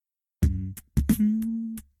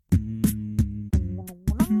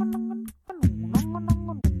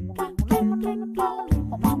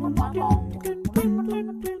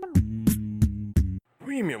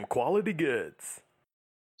Premium quality goods.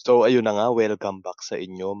 So ayun na nga, welcome back sa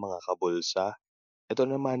inyo mga kabulsa. Ito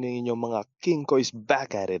naman yung inyong mga King Ko is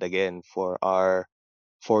back at it again for our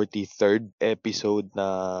 43rd episode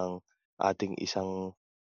ng ating isang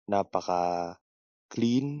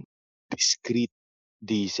napaka-clean, discreet,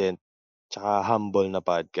 decent, tsaka humble na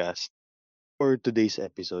podcast. For today's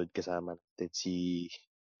episode, kasama natin si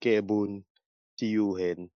Kebun, si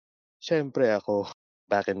Yuhen, syempre ako,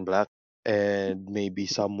 back in black, and maybe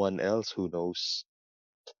someone else, who knows.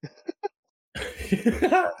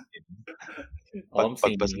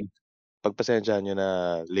 Pagpasensyahan nyo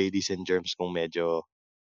na ladies and germs kung medyo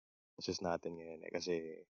boses natin ngayon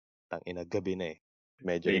kasi tangina gabi na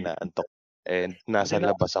medyo inaantok and nasa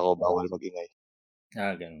labas ako, bawal magingay.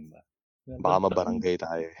 Ganun ba? Baka mabarangay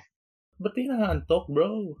tayo Ba't di nakaantok,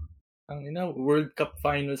 bro? Ang World Cup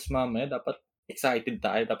Finals mamaya, dapat excited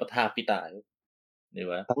tayo, dapat happy tayo. Di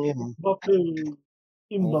ba? Mbappe.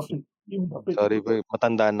 Sorry boy,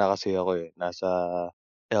 matanda na kasi ako nasa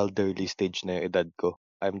elderly stage na yung edad ko.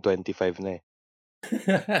 I'm 25 na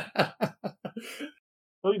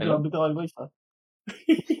Uy, grabe ka kay Vice, ha?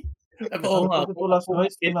 Oo nga. Bakit wala si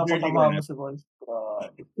Vice? Pinapatama mo si Vice.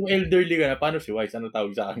 Kung elderly ka na, paano si Vice? Ano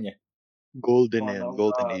tawag sa kanya? Golden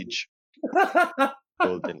age.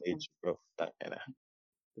 Golden age, bro. Tangina.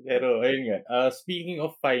 Pero, ayun nga. Speaking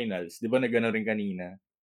of finals, di ba nagano rin kanina?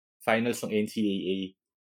 Finals ng NCAA.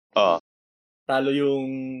 Talo yung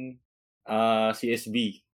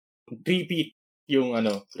CSB. Three-peat yung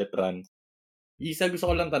letran. Isa gusto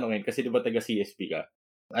ko lang tanungin kasi di ba taga CSB ka?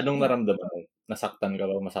 Anong naramdaman mo? Nasaktan ka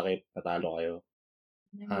ba? Masakit? Natalo kayo?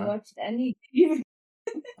 Never watched any game.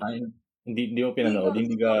 Hindi mo pinanood?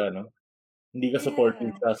 Hindi ka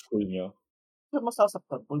supportive sa school nyo? Siya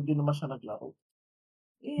masasaktan po, hindi naman siya naglaro.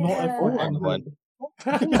 Yeah. No effort on her.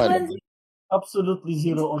 Absolutely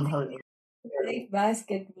zero on her. Like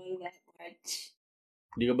basketball that much.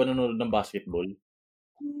 Hindi ka ba nanonood ng basketball?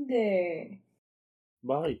 Hindi.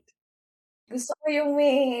 Bakit? Gusto ko yung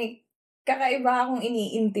may kakaiba akong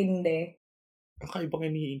iniintindi.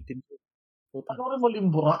 Kakaibang iniintindi? Ano rin mo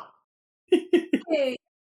limbura? Okay.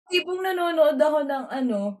 Tipong nanonood ako ng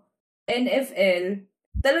NFL.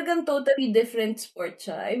 Talagang totally different sport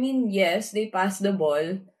siya. I mean, yes, they pass the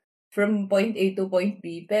ball from point A to point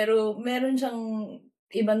B, pero meron siyang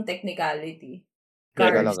ibang technicality.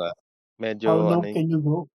 Teka lang medyo How low can you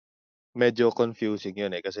go? Medyo confusing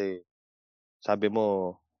yun kasi sabi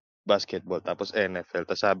mo basketball tapos NFL,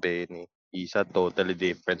 tapos sabi ni isa totally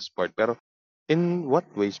different sport, pero in what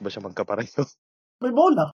ways ba siya magkapareho? May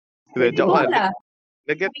bola.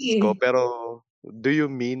 Nag-gets ko, pero do you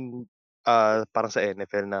mean parang sa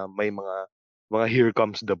NFL na may mga here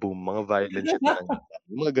comes the boom, mga violent shit na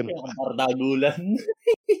mga ganun. Bardagulan.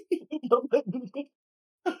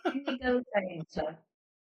 Physical science siya.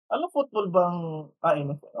 Ano football bang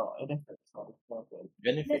NFL? NFL. Sorry.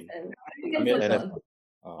 NFL.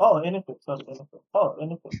 NFL. Sorry, NFL.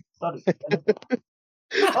 NFL. Sorry, NFL.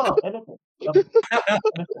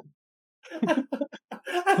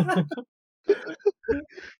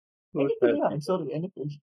 NFL. Sorry,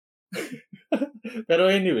 NFL. Pero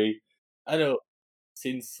anyway,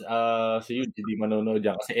 since si Yun, hindi manonood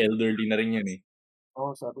yan kasi elderly na rin yan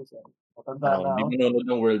Sorry. Matanda na hindi manonood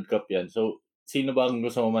ng World Cup yan. So, sino ba ang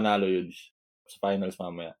gusto mo manalo yun sa finals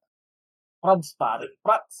mamaya? France, pare.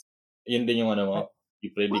 France. Yun din yung yung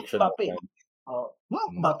prediction.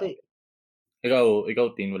 Mbappe. Ikaw,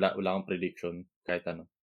 Tin, wala kang prediction kahit ano.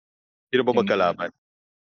 Sino ba magkalaban?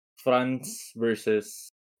 France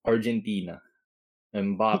versus Argentina.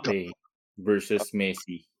 Mbappe versus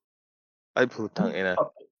Messi. Ay, putang ina.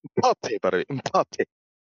 Mbappe.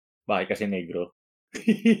 Bakit kasi negro?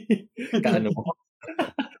 Kaano mo?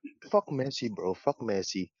 Fuck Messi, bro. Fuck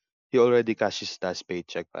Messi. He already cashed his last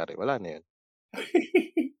paycheck, pare. Wala na yan.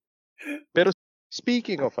 Pero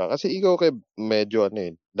speaking of kasi ikaw medyo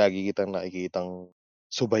lagi kitang nakikitang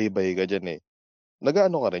subaybay ka dyan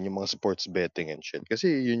Nag-ano ka rin yung mga sports betting and shit.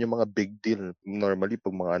 Kasi yun yung mga big deal normally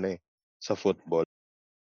pag mga sa football.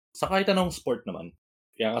 Sa kahit anong sport naman.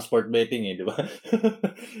 Kaya nga sport betting di ba?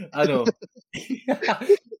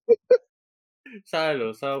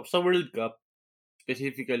 Sa World Cup,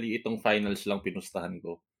 specifically itong finals lang pinustahan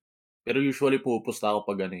ko. Pero usually pupusta ako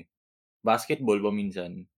pag basketball ba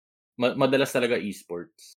minsan. Madalas talaga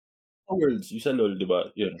esports. Worlds, yung sa LOL, di ba?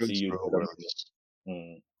 Yun, si Worlds.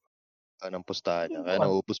 Anong pustahan niya? Kaya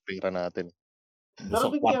naupos pera natin.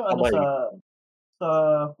 Pero din kayo sa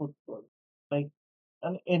football. Like,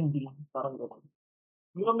 ending, parang gano'n.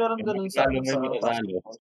 Di ba meron Yung gano'n sa mananalo sa may mananalo.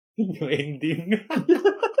 basketball? Yung ending.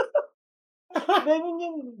 Hindi, I mean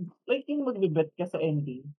yung like yung magbe-bet ka sa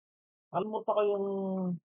ending. Kalimutan ko yung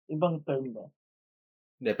ibang term na.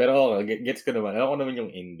 Hindi, pero gets ko naman. Alam ko naman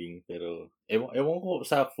yung ending. Pero, ewan ko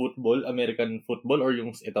sa football, American football, or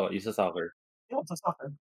yung sa soccer. Yun, sa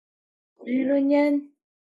soccer. Meron yan.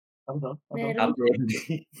 Ano? Meron. Happy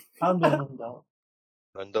ending. Meron daw.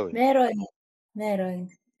 Ano eh. Meron. Meron.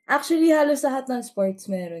 Actually, halos lahat ng sports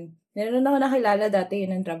meron. Meron ako nakilala dati,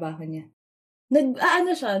 yun ang trabaho niya.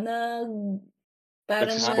 Siya,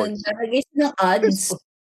 parang Nagsisports. naglalagay siya ng odds.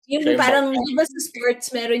 Yung Siya yung parang, di ba sa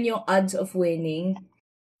sports, meron yung odds of winning?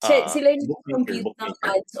 Ah, Sila yung bookmaker. compute ng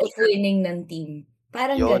odds of winning ng team.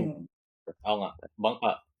 Parang Yun. ganun. Oo nga.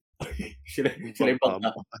 Bangka. sila yung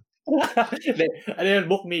Bangka. bangka. Hindi, ano yun,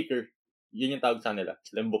 bookmaker. Yun yung tawag sa nila.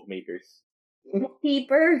 Sila yung bookmakers.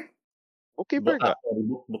 Bookkeeper. Bookkeeper nga.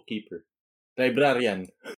 Bookkeeper.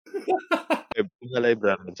 Librarian. Mga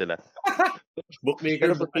librarian sila.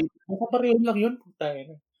 Bookmaker, Pero bookkeeper. Pareho lang yun.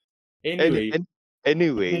 Putangina. Anyway.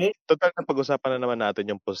 Anyway, total na pag-usapan na naman natin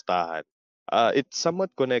yung pustahan. It's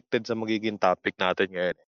somewhat connected sa magiging topic natin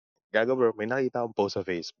ngayon. Gago bro, may nakita akong post sa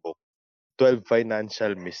Facebook. 12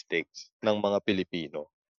 financial mistakes ng mga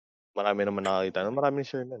Pilipino. Marami naman nakakita. Maraming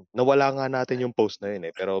share nun. Nawala nga natin yung post na yun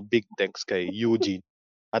eh. Pero big thanks kay Eugene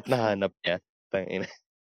at nahanap niya. Tangina.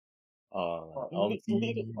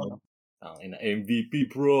 Tangina,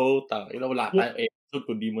 MVP bro. Tangina, wala tayong episode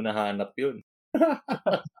kung di mo nahanap yun.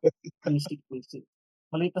 Basic.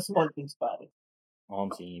 Maliit na small things, pare.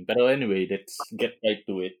 Pero anyway, let's get right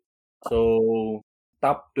to it. So,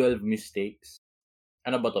 top 12 mistakes.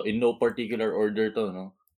 Ano ba to? In no particular order to,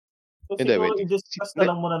 no? So Hindi, siguro wait. i-discuss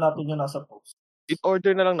na lang muna natin yung nasa post.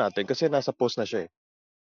 In-order na lang natin kasi nasa post na siya eh.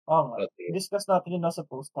 Oo nga. Okay. Discuss natin yung nasa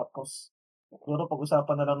post tapos siguro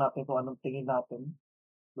pag-usapan na lang natin kung anong tingin natin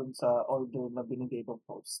dun sa order na binigay ng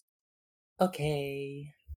post.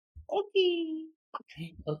 Okay.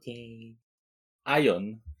 Okay.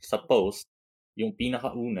 Ayon sa post, yung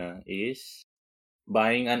pinakauna is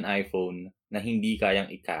buying an iPhone na hindi kayang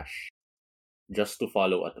i-cash just to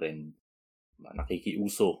follow a trend.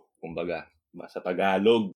 Nakikiuso, kumbaga. Sa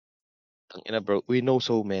Tagalog. Tangina bro, we know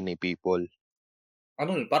so many people.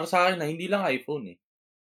 Para sa akin na hindi lang iPhone eh.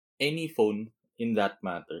 Any phone in that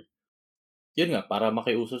matter. Yun nga, para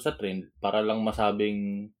makiuso sa trend, para lang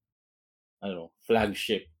masabing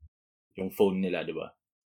flagship yung phone nila, di ba?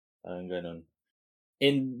 Parang ganun.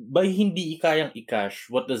 And by hindi kayang i-cash,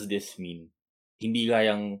 what does this mean? Hindi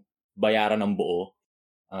kayang bayaran ng buo,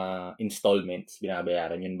 installments,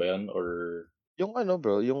 binabayaran yun ba yun? Or Yung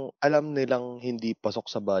bro, yung alam nilang hindi pasok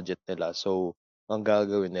sa budget nila. So, ang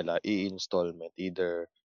gagawin nila, i-installment. Either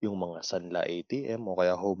yung mga Sanla ATM o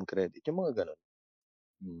kaya home credit. Yung mga ganun.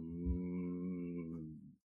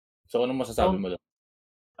 So, anong masasabi mo doon?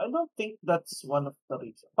 I don't think that's one of the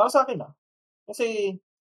reasons. Para sa akin kasi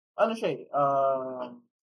siya eh,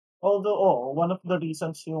 although one of the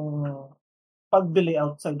reasons yung pagbili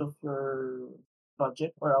outside of your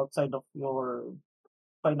budget or outside of your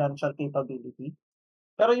financial capability.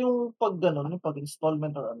 Pero yung yung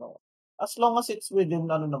pag-installment or as long as it's within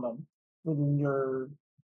within your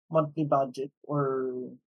monthly budget or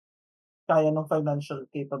kaya ng financial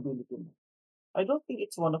capability mo. I don't think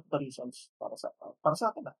it's one of the reasons para sa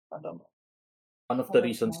akin mo. One of the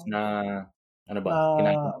reasons na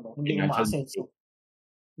Hindi mo maasenso.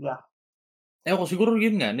 Yeah. Ko siguro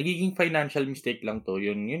yun nga, nagiging financial mistake lang to.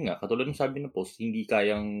 Yun nga, katulad ng sabi ng post, hindi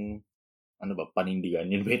kayang panindigan.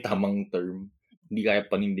 Yun ba yung tamang term? Hindi kaya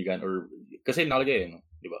panindigan or kasi nakalagay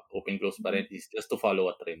di ba? Open close parenthesis just to follow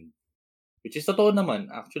a trend. Which is totoo naman.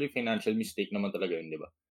 Actually, financial mistake naman talaga yun, di ba?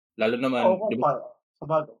 Lalo naman, di ba?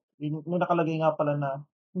 Sabagay. May nakalagay nga pala na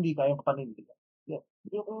hindi kayang panindigan. Yeah.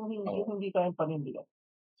 Yung hindi kayang panindigan.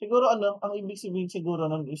 Siguro ang ibig sabihin siguro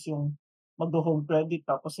nun is yung mag-home credit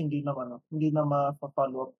tapos hindi na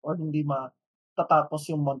ma-follow up or hindi matatapos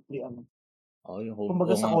yung monthly yung home.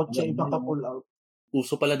 Kumbaga sa kotse ipapa-pull out.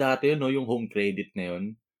 Uso pala dati yun, yung home credit na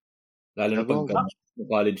yun. Lalo na pagka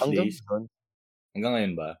college days. Hanggang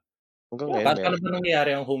ngayon ba? Hanggang ngayon. Paano ba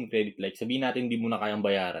nangyayari ang home credit? Like, sabihin natin hindi mo na kayang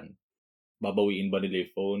bayaran. Babawiin ba nila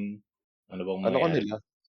yung phone? Ano bang mangyayari?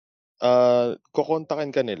 Kukontakin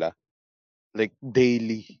ka nila. Like,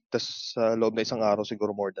 daily. Tapos sa loob na isang araw,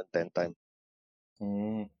 siguro more than 10 times.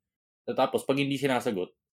 Tapos, pag hindi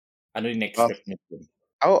sinasagot, ano yung next step nito?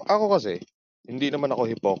 Ako kasi, hindi naman ako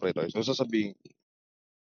hypocrite. So, sasabihin,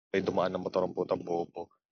 ay dumaan ng motor ang putang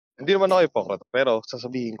bobo. Hindi naman ako hypocrite. Pero,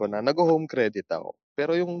 sasabihin ko na, nag-home credit ako.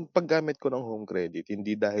 Pero yung paggamit ko ng home credit,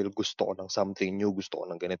 hindi dahil gusto ko ng something new, gusto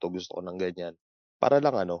ko ng ganito, gusto ko ng ganyan. para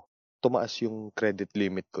lang tumaas yung credit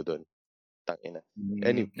limit ko doon. Tangina.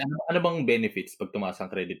 Anyway, Ano bang benefits pag tumaas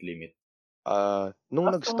ang credit limit? nung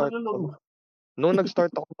Basta nag-start malulog. ako nung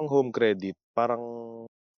nag-start ako ng home credit, parang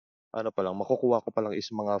pa lang, makukuha ko pa lang is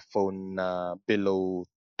mga phone na below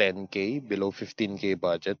 10K, below 15K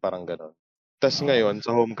budget, parang gano'n. Tas ngayon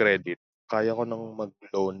sa home credit, kaya ko nang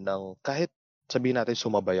mag-loan ng kahit sabihin natin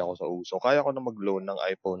sumabay ako sa uso, kaya ko na mag-loan ng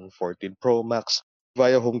iPhone 14 Pro Max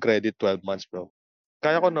via home credit 12 months, bro.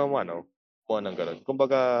 Kaya ko naman kumuha ng gano'n.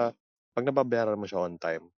 Kumbaga, 'pag nababayaran mo siya on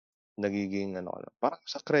time, nagiging ka na, parang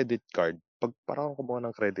sa credit card, 'pag parang kumuha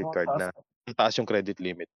ng credit card Taas. na ang taas yung credit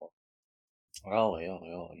limit mo.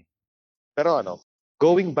 Okay. Pero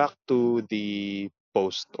going back to the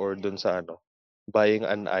post or dun sa buying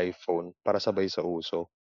an iPhone para sabay sa uso.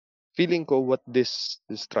 Feeling ko what this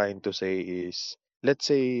is trying to say is, let's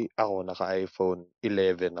say ako naka-iPhone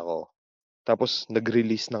 11 ako, tapos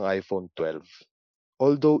nag-release ng iPhone 12.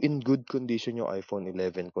 Although in good condition yung iPhone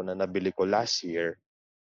 11 ko na nabili ko last year,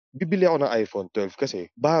 bibili ako ng iPhone 12 kasi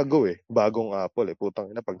bago bagong Apple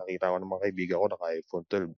putang ina 'pag nakita ko ng mga kaibigan ko naka-iPhone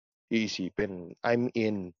 12, iisipin I'm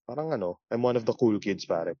in, parang I'm one of the cool kids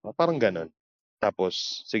pare, parang gano'n.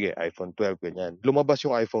 Tapos sige iPhone 12 ganyan, lumabas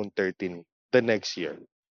yung iPhone 13 the next year,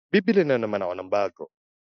 bibili na naman ako ng bago.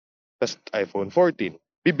 Tas iPhone 14,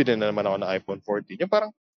 bibili na naman ako ng iPhone 14, yung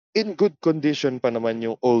parang in good condition pa naman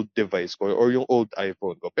yung old device ko or yung old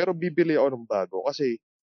iPhone ko, pero bibili ako ng bago kasi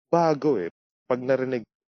bago 'Pag narinig,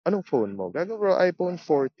 "Anong phone mo?" Gago bro, iPhone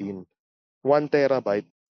 14, 1 terabyte,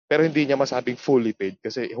 pero hindi niya masabing fully paid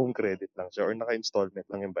kasi home credit lang siya or naka-installment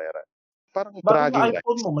lang yung bayaran. Parang Bago na bragging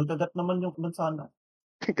iPhone rights. mo, may kagat naman yung sana.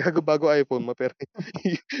 Gago bago iPhone mo pero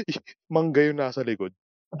mangga yung nasa likod.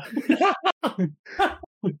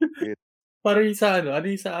 Wait, Parang yung sa ano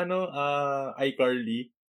yung sa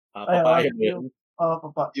iCarly, Ay, papaya ba yung yun? yung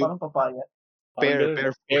parang papaya. Parang pear, gano'n,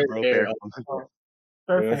 pear phone pear, bro, pear, pear phone.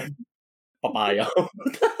 Fair yun, phone. papaya.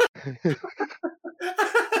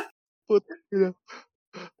 Putang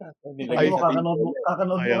Pwede Nilagay mo sa kakanood mo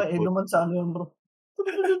papaya kay phone. Edo Manzano yun, bro.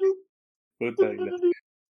 putang ina.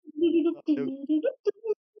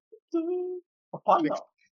 Papaya.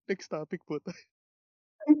 Next topic po tayo.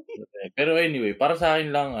 Pero anyway, para sa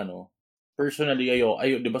akin lang personally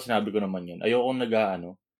 'di ba sinabi ko naman 'yun, ayokong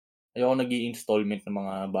nag-i-installment ng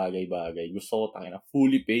mga bagay-bagay. Gusto ko tangina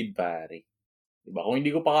fully paid pare. 'Di ba? Kung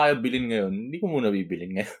hindi ko pa kaya bilhin ngayon, hindi ko muna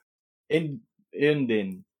bibilhin ngayon. And yun din,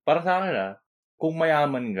 para sa akin kung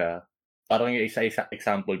mayaman ka, parang yung isa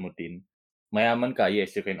example mo Tin, mayaman ka,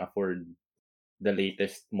 yes, you can afford the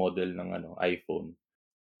latest model ng iPhone.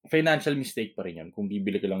 Financial mistake pa rin 'yun kung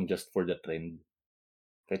bibili ka lang just for the trend.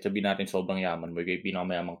 Kahit sabihin natin sobrang yaman mo, ikaw yung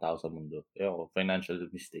pinakamayamang tao sa mundo. Ewan ko, financial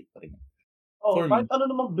mistake pa rin 'yan. For me, Kahit ano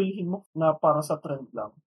namang bilhin mo na para sa trend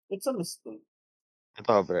lang, it's a mistake.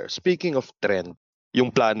 Ito bro, speaking of trend, yung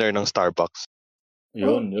planner ng Starbucks,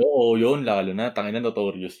 yun, oo, yun lalo na, tangina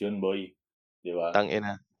notorious yun, boy. 'Di ba?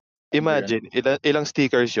 tangina. Over Imagine, ilang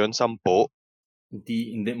stickers yun? 10?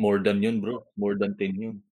 Hindi, more than yun, bro. More than 10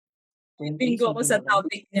 yun. Bingo ko sa something like that.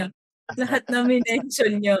 topic niya. Lahat na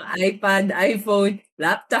minention niyo, iPad, iPhone,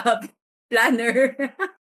 laptop, planner.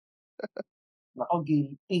 Nako,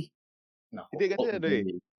 guilty. Naku Hindi kasi po,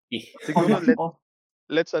 siguro Nako.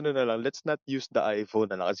 let's let's not use the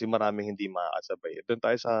iPhone na lang kasi maraming hindi makakasabay. Doon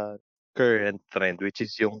tayo sa current trend which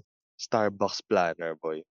is yung Starbucks planner,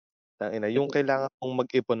 boy. Tangina, yung kailangan mong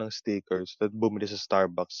mag-ipon ng stickers at bumili sa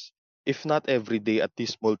Starbucks. If not every day, at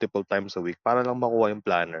least multiple times a week para lang makuha yung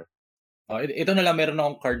planner. Ito na lang, meron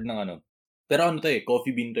akong card ng pero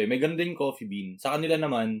coffee bean to May ganun din coffee bean. Sa kanila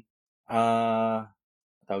naman,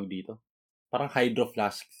 tawag dito, parang hydro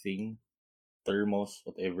flask thing, thermos,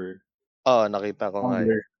 whatever. Nakita ko nga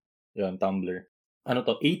Tumbler. Yun, tumbler.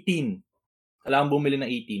 18. Kailangan bumili ng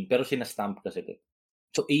 18, pero sinastamp kasi ito.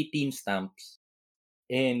 So, 18 stamps.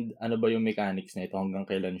 And ano ba yung mechanics na ito? Hanggang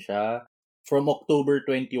kailan siya? From October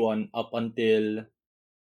 21 up until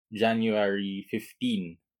January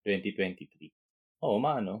 15, 2023.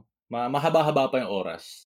 Mahaba-haba pa yung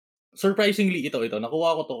oras. Surprisingly, ito.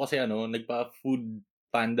 Nakuha ko to kasi nagpa-food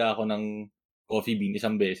panda ako ng coffee bean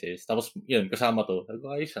isang beses. Tapos, yun, kasama to. Sabi ko,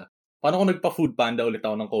 ayos Paano kung nagpa-food panda ulit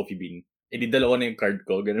ako ng coffee bean? Di dalawa na yung card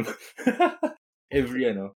ko. Ganun. Every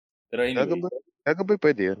Pero anyway. Gago ba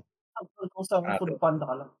pwede yun? Kung sa food panda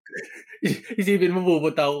ka lang. Isipin mo,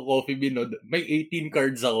 pupunta ako coffee bean, no? May 18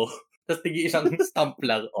 cards ako. Tapos tigi isang stamp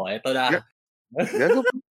lang. Eto na.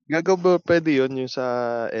 Gago ba pwede yun yung sa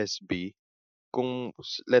SB? Kung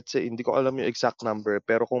let's say, hindi ko alam yung exact number,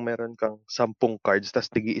 pero kung meron kang 10 cards tas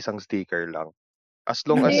tigi isang sticker lang. As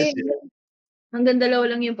long as Hanggang dalawa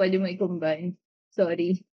lang yung pwede mo i-combine.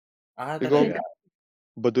 Sorry. Talaga.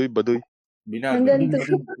 Baduy. Binago Hanggang na.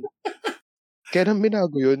 Bading. Kaya nang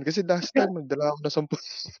binago yun kasi last time nagdala ako na 10.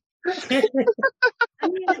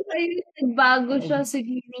 Ayun, nagbago siya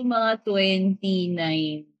siguro mga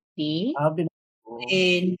 2019, Binago.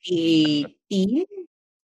 2018,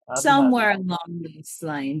 Binago. somewhere along those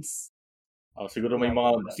lines. Siguro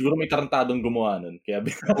Binago. may tarantadong gumawa nun, kaya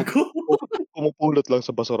binago. Pumupulot lang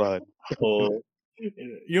sa basurahan. Oo.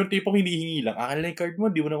 Yung tipong hinihingi lang, akin lang yung card mo,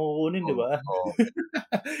 di mo na kukunin, di ba? Oo.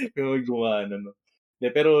 Yung gumawa nun, no?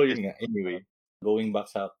 Pero yun nga, anyway, going back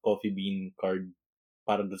sa coffee bean card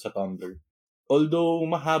para doon sa tumbler. Although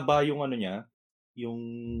mahaba yung ano niya, yung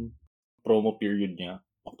promo period niya,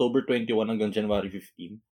 October 21 hanggang January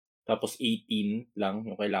 15. Tapos 18 lang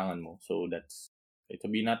yung kailangan mo. So that's,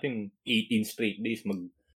 sabihin natin, 18 straight days mag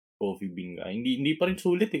coffee bean ka. Hindi pa rin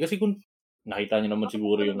sulit eh. Kasi kung nakita niyo naman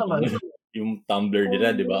siguro yung naman? yung tumbler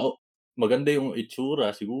nila, di ba? Kung Maganda yung itsura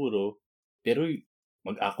siguro. Pero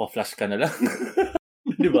mag-aqua flash ka na lang.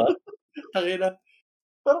 Di ba? Takina.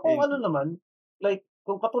 Pero kung Eh, ano naman, like,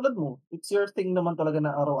 kung katulad mo, it's your thing naman talaga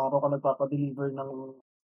na araw-araw ka nagpapa-deliver ng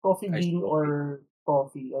coffee Iced bean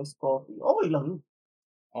coffee. or iced coffee, okay lang yun.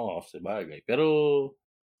 Oo, sabagay. Pero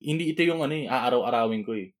hindi ito yung aaraw-arawin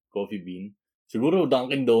ko eh, coffee bean. Siguro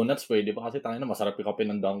Dunkin Donuts pwede pa kasi tangina masarap yung kape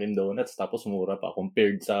ng Dunkin Donuts tapos mura pa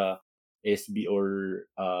compared sa SB or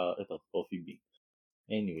ito coffee bean.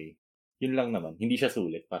 Anyway, yun lang naman. Hindi siya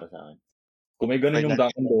sulit para sa akin. Kung may ganun yung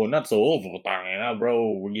Dunkin Donuts, putangina bro,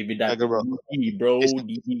 give me that Gago, bro. D, bro, Is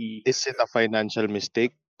D. Is it a financial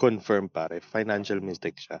mistake? Confirm pare, financial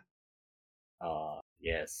mistake siya.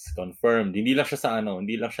 Yes, confirmed. Hindi lang siya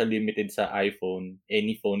hindi lang siya limited sa iPhone,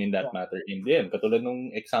 any phone in that Yeah. matter. And then, katulad nung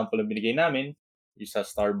example na binigay namin, yung sa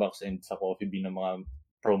Starbucks and sa Coffee Bean ng mga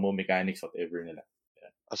promo mechanics, whatever nila.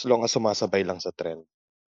 As long as sumasabay lang sa trend.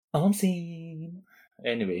 Same.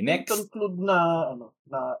 Anyway, Can next. conclude na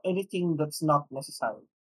anything that's not necessary.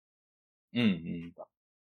 Mm-hmm.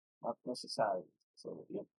 Not necessary. So,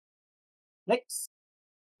 yun. Next.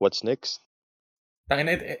 What's next?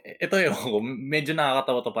 Ito yung medyo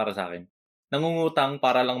nakakatawa to para sa akin. Nangungutang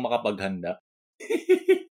para lang makapaghanda.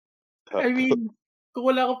 I mean, kung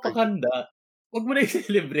wala kang paghanda, huwag mo na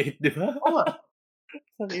i-celebrate, di ba? Oo nga.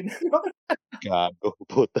 Sakin. Bakit? Gago,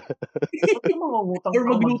 puta. Ba't ka mangungutang Or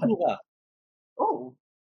para magluto maghanda? ka. Oo.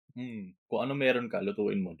 Kung ano meron ka,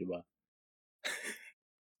 lutuin mo, di ba?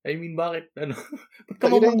 I mean, bakit, ba't ka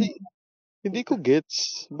Tangina, hindi ko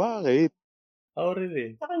gets. Bakit? Ako rin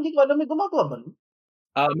eh. Saka hindi ko alam, may gumagawa ba nun?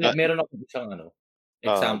 Meron ako isang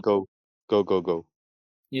example. Go.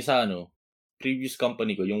 Yung sa previous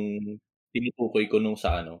company ko, yung tinutukoy ko nung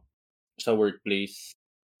sa sa workplace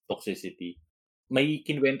toxicity. May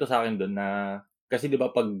kinuwento sa akin doon na, kasi di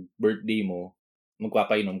ba pag birthday mo,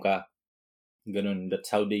 magpapainom ka. Ganun,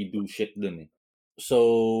 that's how they do shit doon eh.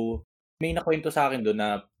 So, may nakwento sa akin doon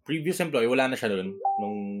na previous employee, wala na siya doon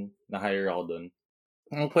nung na-hire ako doon.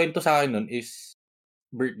 Ang kwento sa akin doon is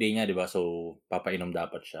birthday niya, di ba? So, papainom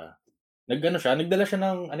dapat siya. Nagdala siya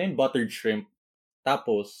ng buttered shrimp.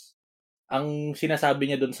 Tapos, ang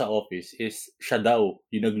sinasabi niya doon sa office is siya daw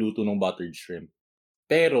yung nagluto ng buttered shrimp.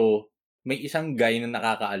 Pero, may isang guy na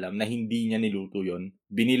nakakaalam na hindi niya niluto yon.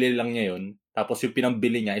 Binili lang niya yon. Tapos yung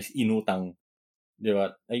pinambili niya is inutang. Di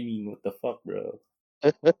ba? I mean, what the fuck, bro?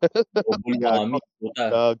 Double whammy, puta.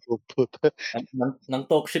 Gago, puta. Nang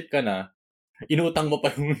talk shit ka na, inutang mo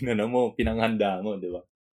pa yung pinanghanda mo, di ba?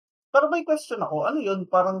 Pero may question ako, ano yun?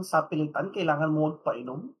 Parang sa pilitan, kailangan mo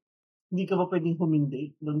magpainom? Hindi ka ba pwedeng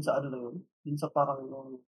humindi doon sa na yun? Doon sa parang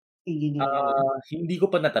yung tingin nila na yun? Hindi ko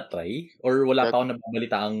pa natatry or wala pa Gago. akong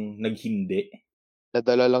nababalitaang naghindi.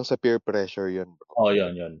 Nadala lang sa peer pressure yun, bro.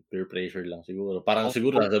 Yun. Peer pressure lang siguro. Parang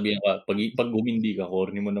siguro sasabihin ka, pag humindi ka,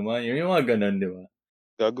 corny mo naman. Yung mga ganun, di ba?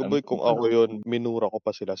 Gago boy, kung ako yun, minura ko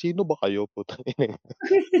pa sila. Sino ba kayo, puta?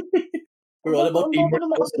 We're all about Ang bobo teamwork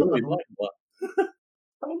naman daw, kasi bro, nung di ba? Diba?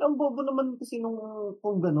 ang bobo naman kasi nung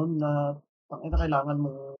kung ganun na kailangan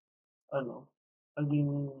mo I mean,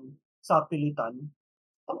 sa pilitan.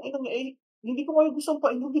 Hindi ko kayo gustong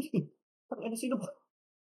painumin eh. Sino ba?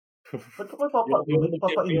 Ba't ko kayo papainumin?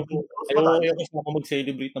 Tapos Ayoko mataas. kasi ako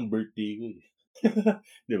mag-celebrate ng birthday ko eh.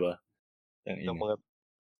 Di ba? Ang Ng ina. mga...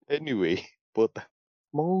 Anyway, puta.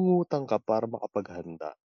 Mangungutang ka para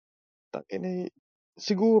makapaghanda. Tangina,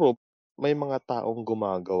 siguro may mga taong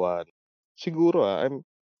gumagawa. Siguro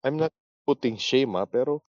I'm not putting shame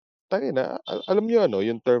pero tangina, alam niyo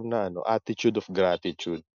yung term na attitude of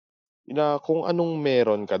gratitude. Na kung anong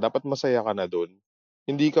meron ka, dapat masaya ka na dun.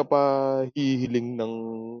 Hindi ka pa hihiling ng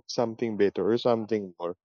something better or something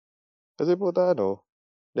more. Kasi puta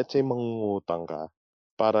let's say mangungutang ka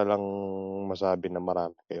para lang masabi na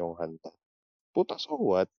marami kayong handa. Puta, so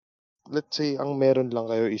what? Let's say ang meron lang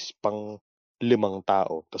kayo is pang 5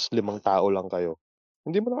 tao, tas 5 tao lang kayo.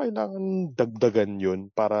 Hindi mo na kailangan dagdagan yun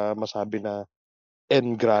para masabi na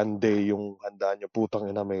en grande yung handa niyo. Putang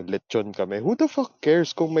ina, may lechon kami. Who the fuck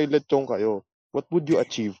cares kung may lechon kayo? What would you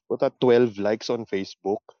achieve? Puta, 12 likes on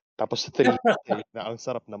Facebook, tapos 3K na ang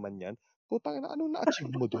sarap naman yan. Putang ina, anong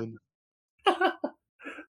na-achieve mo dun?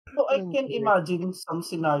 So, I Walang can care. imagine some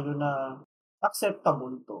scenario na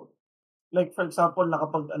acceptable to. Like for example,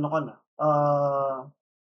 nakapag ano ka na,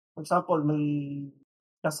 for example, may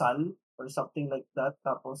kasal or something like that,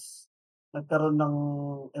 tapos nagkaroon ng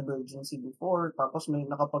emergency before, tapos may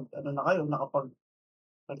nakapag ano na kayo,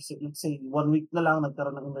 like let's say 1 week na lang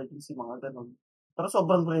nagkaroon ng emergency, mga gano'n. Pero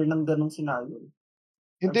sobrang rare ng gano'ng scenario.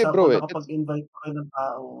 For Hindi example, bro it's nakapag-invite ka kayo ng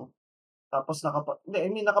tao, tapos hindi, I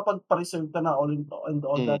mean nakapag-pa-reserve ka na and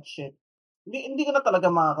all mm, that shit. Hindi ka na talaga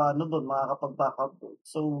makakaano do'n, makakapag-backup do'n.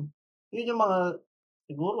 So, yun yung mga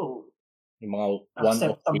siguro Yung mga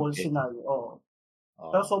one-off acceptable event. scenario, oo.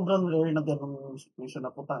 Pero sobrang rare na gano'ng situation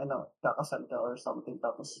na putangina kakasal ka or something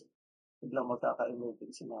tapos biglang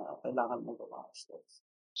magkaka-emergency na kailangan mong gumastos.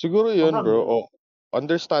 siguro yun Sobrang bro. rare. Oh,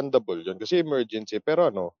 understandable yun kasi emergency. Pero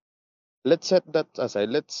ano, let's set that aside.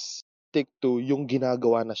 Let's stick to yung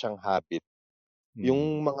ginagawa na siyang habit.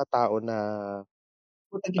 Yung mga tao na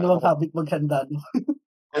Puta ginawang habit maghanda 'no?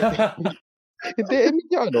 hindi, I mean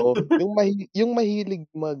yung ano, yung mahilig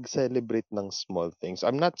mag-celebrate ng small things.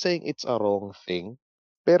 I'm not saying it's a wrong thing,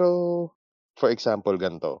 pero for example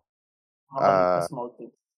ganito, Mga maliit na ah, small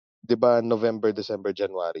things. 'di ba November, December,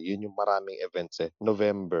 January, yun yung maraming events eh.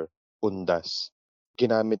 November, Undas.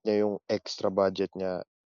 Ginamit niya yung extra budget niya.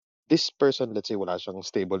 This person, let's say wala siyang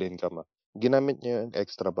stable income, ginamit niya yung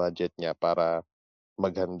extra budget niya para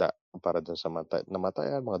maghanda para dun sa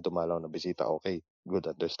namatayan, mga dumalaw na bisita, okay, good,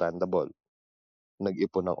 understandable.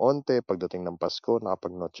 Nag-ipon ng onte, pagdating ng Pasko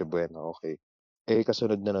nakapag Noche Buena, okey. Eh,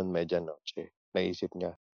 kasunod na nun Medianoche, naisip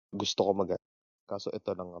niya, gusto ko kaso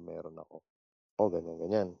ito lang ang meron ako. Oh, ganyan,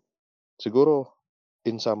 ganyan. Siguro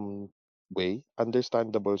in some way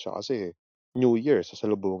understandable siya kasi New Year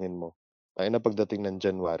sasalubungin mo. Ay na pagdating ng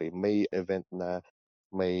January may event na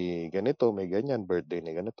may ganito, may ganyan, birthday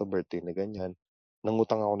ni ganito, birthday ni ganyan.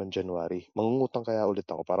 Nangutang ako ng January, mangungutang kaya ulit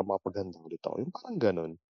ako para makapaghanda ulit ako, yung parang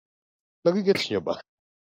gano'n. Nage-gets niyo ba?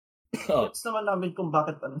 Gets naman namin kung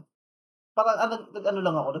bakit ano, parang nag-ano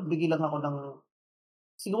lang ako, nagbigay lang ako ng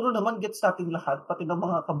siguro naman gets nating lahat pati ng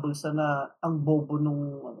mga kabulsa na ang bobo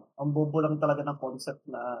ang bobo lang talaga ng concept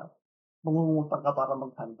na mangungutang ka para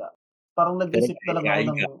maghanda. Parang Pero nag-isip na lang ako nakikikain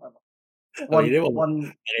ng ka. ano, Aminin mo, one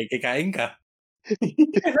nakikikain ka.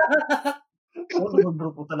 oo naman bro,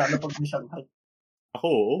 puta lalo 'pag may Shanghai. Ako,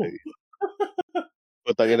 oo. Ay,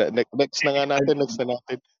 putang ina, next na nga natin, next na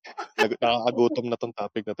natin. Nakakagutom na 'tong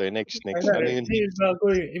topic na 'to, eh. Next, Ay next. na, Ano eh. yun Kasi next? bago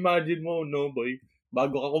imagine mo, no, boy,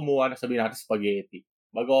 bago ka kumuha ng sabihin natin spaghetti.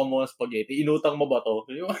 Bago ka kumuha ng spaghetti, inutang mo ba 'to?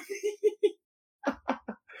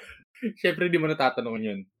 Siyempre di mo natatanungin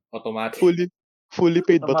yun. Automatic. Fully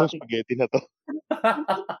paid ba 'tong Automatic, spaghetti na 'to?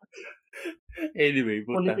 Anyway,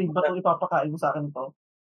 fully puta. paid ba 'tong ipapakain mo sa'kin 'to?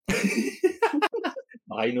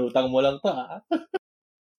 Baka inutang mo lang 'to, ah.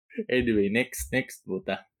 Anyway, next,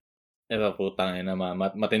 puta. Eto, putang ina,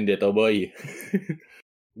 matindi 'to, boy.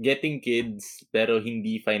 Getting kids pero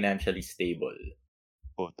hindi financially stable.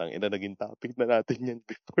 Putang ina, naging topic na natin yan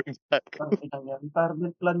before gago. Tangina yan,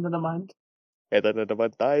 retirement plan na naman. Eto na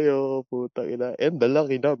naman tayo, putang ina. And the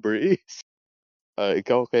lucky number is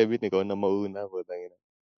ikaw Kevin, ikaw na mauna, putang ina.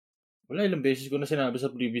 Wala, ilang beses ko na sinabi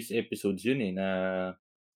sa previous episodes yun, eh, na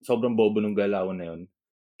sobrang bobo nung galawan na yun.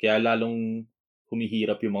 Kaya lalong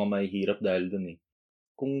humihirap yung mga mahihirap dahil dun, eh.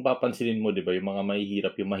 Kung papansinin mo, 'di ba, yung mga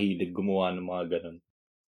mahihirap yung mahilig gumawa ng mga gano'n,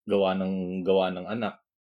 gawa ng anak.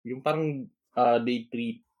 Yung parang, they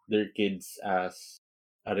treat their kids as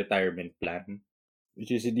a retirement plan,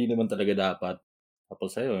 which is hindi naman talaga dapat.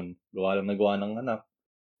 Tapos ayun, gawa ng anak.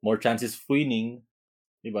 More chances of winning,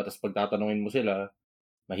 'di ba? Tapos pag tatanungin mo sila,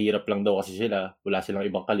 mahirap lang daw kasi sila, wala silang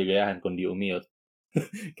ibang kaligayahan kundi umiyot.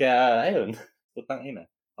 Kaya ayun, putang ina,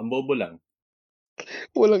 ang bobo lang.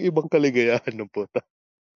 Walang ibang kaligayahan ng puta.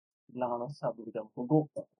 Yun lang ang masasabi ko diyan, pugo.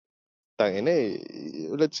 Tangina, eh,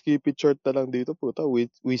 let's keep it short na lang dito, puta.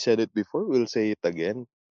 We said it before, we'll say it again.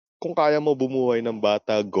 Kung kaya mo bumuhay ng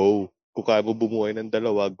bata, go. Kung kaya mo bumuhay ng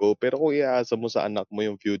 2, go. Pero kung iaasa mo sa anak mo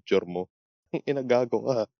yung future mo, inagago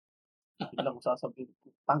ka. Yun lang ang sasabihin ko,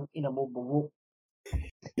 tangina mo, bugo.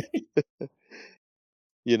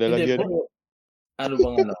 Yun na lang Hindi, yun. pero ano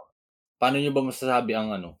bang ano, paano niyo ba masasabi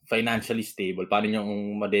ang ano, financially stable? Paano niyo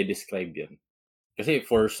made-describe 'yan? Kasi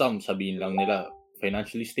for some, sabihin lang nila,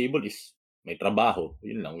 financially stable is may trabaho,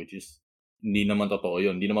 yun lang, which is hindi naman totoo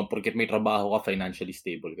yun. Hindi naman porket may trabaho ka, financially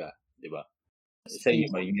stable ka. Di ba? Sa iyo,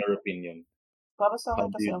 in your opinion. Para sa How akin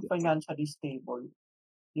do kasi you ang financially stable,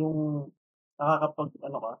 yung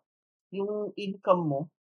ano ka, yung income mo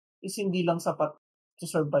is hindi lang sapat to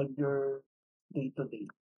survive your day-to-day.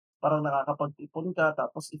 Parang nakakapag-ipon ka,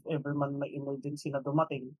 tapos if ever man may emergency na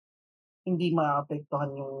dumating, hindi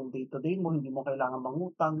maapektuhan yung day-to-day mo, hindi mo kailangan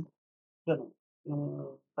mangutang, gano'n.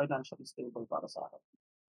 Yung financially stable para sa akin.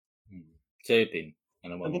 Sa'yo, Tin.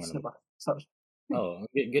 Ano ba Nagets niyo naman? ba? Sorry. Oo,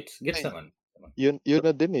 gets Ay, naman. yun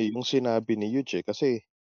na din yung sinabi ni Yuji kasi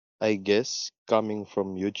I guess coming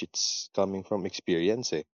from Yuji, it's coming from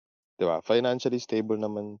experience eh. 'Di ba? Financially stable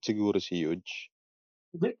naman siguro si Yuji.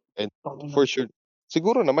 Hindi, And tangina. for sure,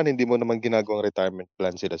 siguro naman hindi mo naman ginagawang retirement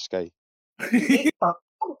plan sila Sky. Hindi,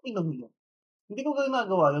 tangina mo yun. Hindi ko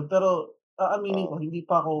ginagawa yun, pero aaminin Oo.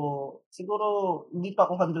 ko, siguro hindi pa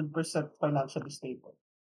ako 100% financially stable.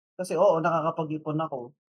 Kasi oo, nakakapag-ipon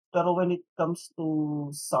ako, pero when it comes to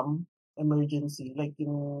some emergency, like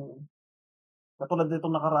yung katulad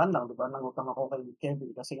nitong nakaraan lang, 'di ba, nangutang ako kay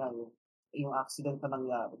Kevin kasi nga yung accident na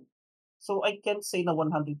nangyari. So, I can't say na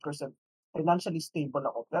 100% financially stable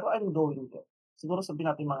ako, pero I'm going there. Siguro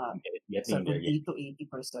sabihin natin mga Getting there. 70 to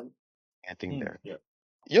 80%. Getting there. Yeah.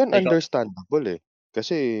 Yun Ikaw? understandable eh.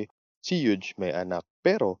 Kasi si Yuji may anak.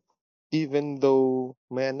 Pero even though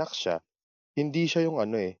may anak siya, hindi siya yung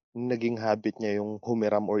naging habit niya yung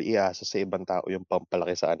humiram or iasa sa ibang tao yung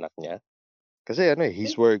pampalaki sa anak niya. Kasi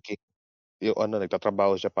he's working. Yung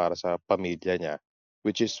nagtatrabaho siya para sa pamilya niya.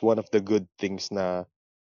 Which is one of the good things na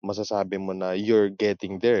masasabi mo na you're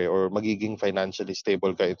getting there or magiging financially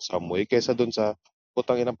stable ka in some way kaysa dun sa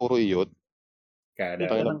putangin ng puro iyot. Kada.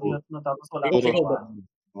 Putangin Bigyan ng ng iyot mo tapos wala Ikaw, kang ikaw ba?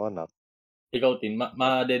 magawa. anak. Ikaw, Tin,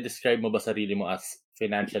 ma-describe mo ba sarili mo as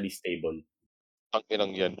financially stable? Ang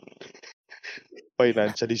inang yan.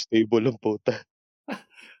 Financially stable ang puta.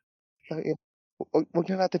 Tangin. Wag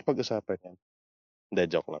na natin pag-usapan yan. Hindi,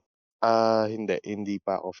 joke lang. Hindi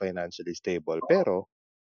pa ako financially stable. Pero,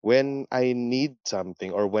 when I need something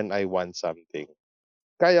or when I want something,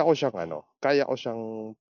 kaya ko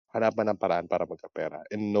siyang hanapan ng paraan para magkapera.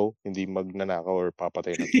 And no, hindi magnanakaw or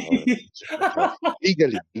papatay ng tao.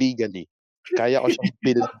 Legally. Kaya ko siyang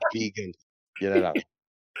bilhin legally. Yun na lang.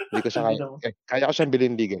 Hindi ko siya Hindi naman. kaya ko siyang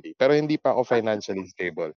bilhin legally. Pero hindi pa ako financially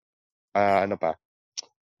stable. Ano pa?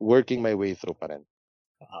 Working my way through pa rin.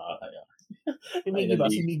 Si Miggy ba?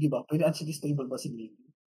 Si Miggy ba? Financially stable ba si Miggy?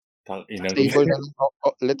 Stable na lang.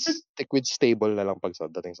 Let's stick with stable na lang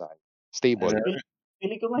pagdating sa akin. Stable.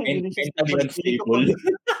 Pili ko nga hindi rin siya Mentally stable. unstable.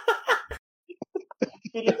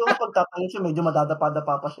 Pili ko nga pagtatayo siya, medyo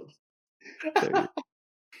madadapa-dapa pa siya.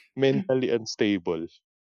 Mentally unstable.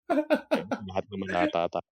 Lahat naman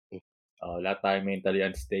natata. Lahat tayo mentally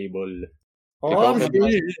unstable.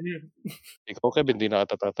 Ikaw, Kevin, hindi na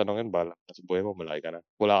kita tatanungin. Bala sa buhay mo, malaki ka na.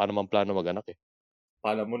 Wala ka namang plano mag-anak eh.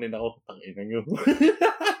 Pala mo rin ako. Tangina nyo.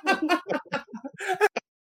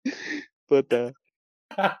 But,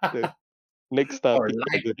 next topic.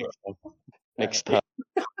 Next topic.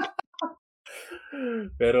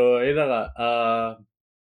 Pero, ayun na nga.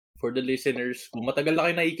 For the listeners, kung matagal na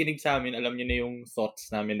kayo nakikinig sa amin, alam niyo na yung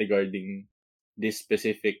thoughts namin regarding this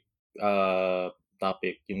specific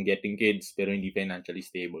topic, yung getting kids pero hindi financially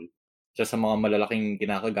stable. Siya sa mga malalaking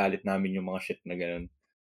kinakagalit namin yung mga shit na ganun.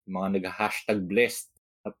 Yung mga nag-hashtag blessed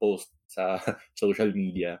na post sa social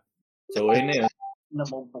media. So, ayun na yun.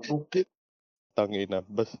 Tangina.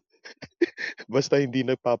 Basta hindi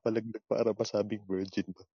nagpapalagdag para masabing virgin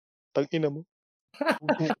ba? Tangina mo.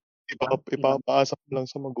 Ipapaasa mo lang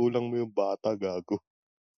sa magulang mo yung bata, gago.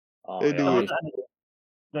 Anyway.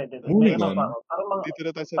 May ano pa ako. Parang mga Dito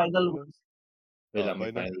na tayo sa final words. Wait lang,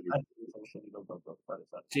 may final words.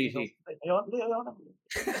 Sige.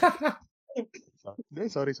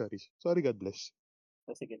 Sorry. Sorry, God bless.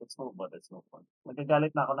 Sige, let's move on.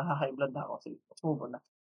 Nagagalit na ako, high blood na ako. Sige, let's move on na.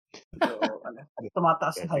 So,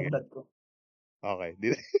 tumataas yung high blood ko. Okay.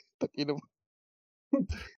 Takino mo.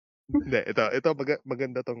 Hindi, ito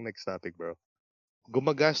maganda tong next topic, bro.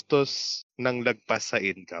 Gumagastos ng lagpas sa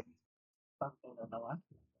income. Tangina naman.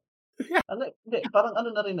 Hindi, parang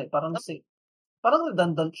na rin parang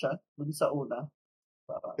redundant siya dun sa una.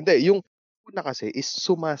 Hindi, yung una kasi is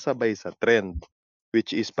sumasabay sa trend.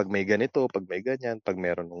 Which is pag may ganito, pag may ganyan, pag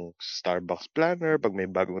meron ng Starbucks planner, pag may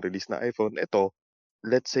bagong release na iPhone, ito,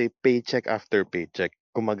 let's say paycheck after paycheck,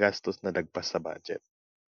 gumagastos na lagpas sa budget.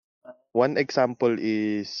 One example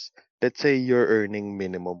is, let's say you're earning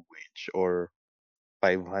minimum wage or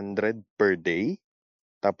 500 per day.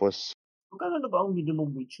 Tapos, magkano na ba ang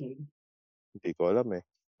minimum wage ngayon? hindi ko alam eh.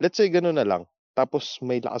 Let's say gano'n na lang. Tapos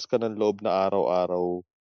may lakas ka ng loob na araw-araw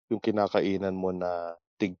yung kinakainan mo na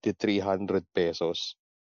tig 300 pesos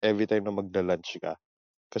every time na magla-lunch ka.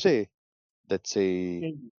 Kasi, let's say,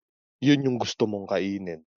 yun yung gusto mong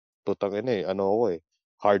kainin. Ano ako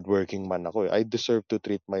hardworking man ako I deserve to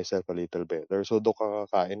treat myself a little better. So, doon ka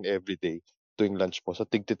kakain everyday tuwing lunch mo sa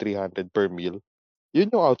tig 300 per meal.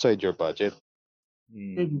 Yun yung outside your budget.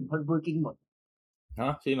 Kevin, hardworking mo.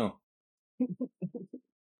 Ha? Sino?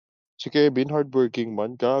 Si Kevin, hardworking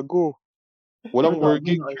man. Gago. Walang Gago,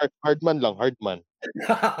 working. Hard man lang. Hard man.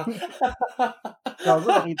 Gago,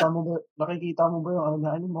 nakikita mo ba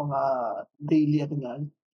yung mga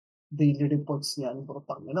daily reports niyan? Pero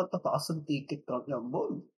tangina, tataas ang ticket ka niyan,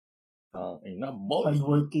 boy. Ina, boy.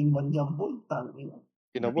 Hardworking man yan, boy. Tangina.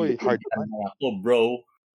 Boy, hard man. Ako, bro.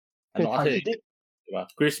 Ano kasi, Hard diba?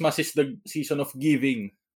 Christmas is the season of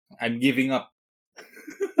giving. I'm giving up.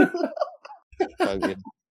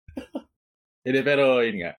 Hindi, pero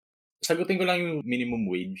yun nga. Sagutin ko lang yung minimum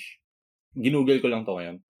wage. Ginugol ko lang to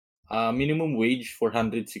ngayon. Minimum wage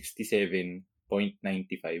 467.95.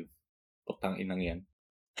 Putang inang yan.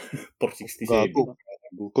 467. Gago.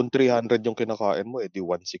 Kung 300 yung kinakain mo, di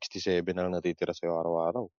 167 na lang natitira sa'yo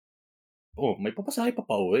araw-araw. Oh, may papasahe pa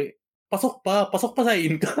pauwi. Pasok pa sa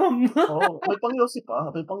income. may pangyosi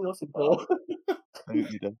pa. Oh.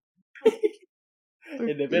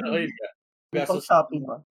 Hindi, pero ayun nga. May pang-Shopee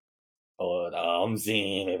pa. May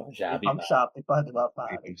pang-Shopee pa. Pang-Shopee pa, di ba,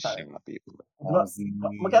 pare? Diba?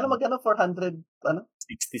 Magkano 400,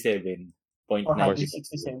 67.9.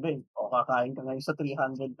 467. O, kakain ka ngayon sa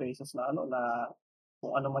 300 pesos na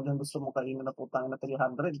kung ano man yung gusto mo kainin na putang na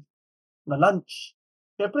 300 na lunch.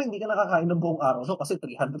 Siyempre, hindi ka nakakain ng buong araw so kasi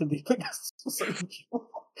 300 din ka gastos sa lunch mo.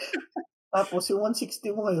 Tapos, yung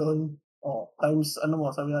 160 mo ngayon, times,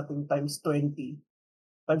 sabi natin, times 20.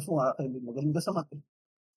 Times mo nga, hindi magaling ka sa math.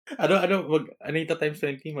 Ano yung times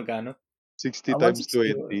 20? Magkano? 60 times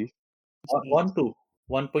 20.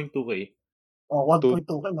 1.2K.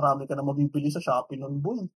 1.2K, marami ka na mabibili sa Shopee nun,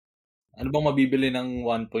 boy. Ano bang mabibili ng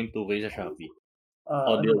 1.2K sa Shopee?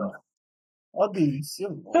 Odins,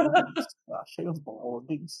 yun. Odins. Siya yung pang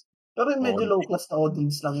Odins. Pero yung medyo low class na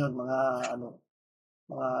Odins lang yun. Mga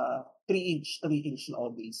 3-inch na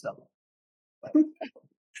Odins lang.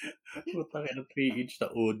 Puta ka na 3-inch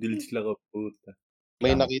na Odins lang ang puta.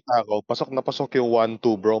 May nakita ako, pasok na pasok yung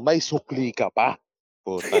 1-2 bro, may sukli ka pa.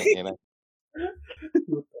 Putang ina.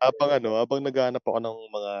 Habang naghahanap ako ng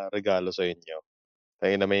mga regalo sa inyo,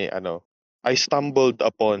 I stumbled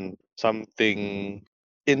upon something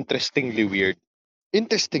interestingly weird.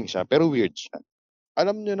 Interesting siya, pero weird siya.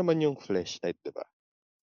 Alam niyo naman yung flashlight, di ba?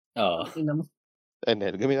 Oo. And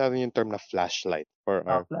then, gamitin natin yung term na flashlight for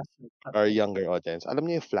our younger audience. Alam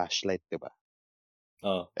niyo yung flashlight, di ba?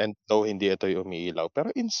 Oo. And though hindi ito yung umiilaw,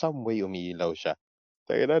 pero in some way umiilaw siya.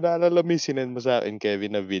 Naalala mo yung sinend mo sa akin,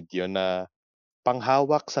 Kevin, na video na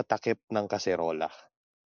panghawak sa takip ng kaserola.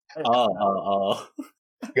 Oo.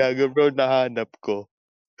 Gago bro, nahanap ko.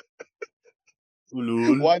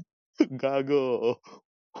 Ulul. Gago.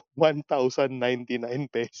 1,099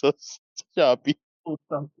 pesos sa Shopee.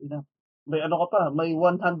 Putang ina. May ka pa, may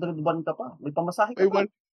 101 ka pa. May pamasahe ka pa.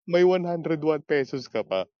 May 101 pesos ka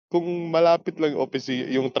pa. Kung malapit lang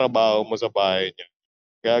yung trabaho mo sa bahay niya.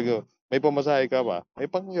 Gago, may pamasahe ka pa.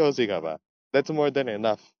 May pangyosi ka pa. That's more than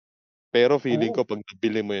enough. Pero feeling ko pag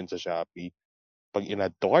nabili mo yun sa Shopee, pag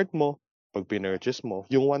in-add to cart mo, pag pinurchase mo,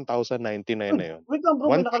 yung 1,099 na yun. Wait lang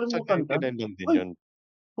bro, may nakalimutan ka. 1,099 lang din yun.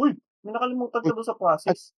 Uy, may nakalimutan ka doon sa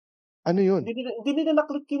process. Ano yun? Hindi nila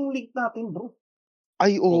na-click yung link natin, bro.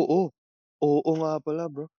 Ay, oo. Oo nga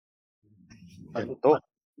pala, bro. Ganito.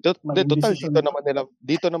 Total,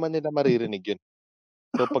 dito naman nila maririnig yun.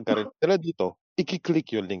 So, pagka-rin nila dito,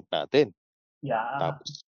 i-click yung link natin. Yeah.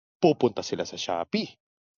 Tapos, pupunta sila sa Shopee.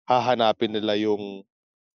 Hahanapin nila yung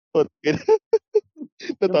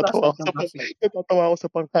natatawa ako sa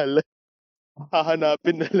pangalan.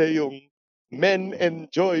 Hahanapin nila yung Men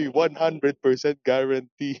Enjoy 100%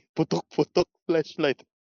 Guarantee Putok-putok flashlight.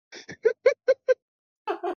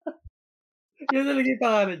 Yan talaga yung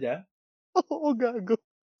pangalan niya? Oo, gago.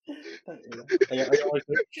 Ayaw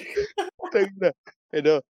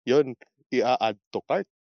Yun, i-add to cart.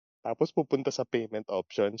 Tapos pupunta sa payment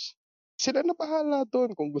options. Sila na bahala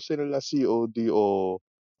doon kung gusto nila COD o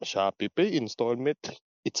Shopee Pay, installment.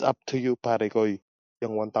 It's up to you, pare koy.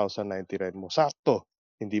 Yung 1,099 mo. Sakto.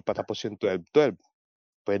 Hindi pa tapos yung 12-12.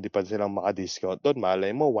 Pwede pa silang maka-discount doon.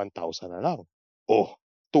 Malay mo, 1,000 na lang.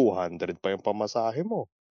 200 pa yung pamasahe mo.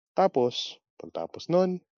 Tapos, pagtapos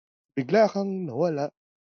nun, bigla kang nawala.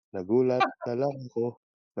 Nagulat na lang ako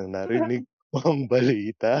nang narinig ko ang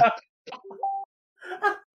balita.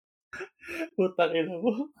 Putang ina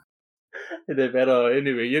mo. Hindi, pero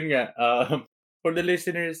anyway, yun nga. For the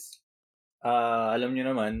listeners, alam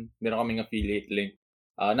nyo naman, meron kaming affiliate link.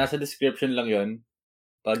 Nasa description lang yun.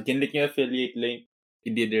 Pag kinlik nyo affiliate link,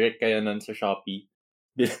 i-direct kayo nun sa Shopee.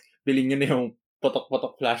 Bilhin nyo na yung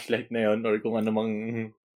potok-potok flashlight na yun or kung ano mang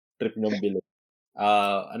trip nyo bilhin.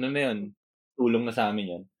 Ano na yun? Tulong na sa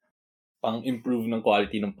amin yan. Pang-improve ng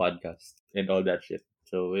quality ng podcast and all that shit.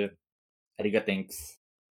 So, yun. Ariga, thanks.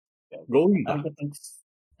 Going back. Ariga, thanks.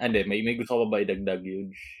 Hindi, may gusto ko ba idagdag,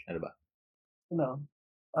 Huge? Ano ba?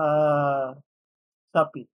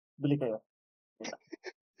 Shopee, bili kayo.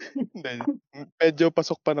 Hindi. Medyo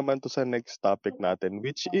pasok pa naman to sa next topic natin,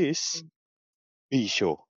 which is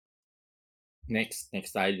bisyo. Next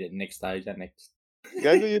tayo dyan.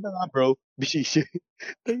 Gago yun na nga, bro. Bisyo.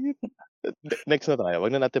 Next na tayo.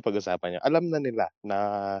 Wag na natin pag-usapan yan. Alam na nila na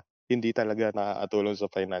hindi talaga nakakatulong sa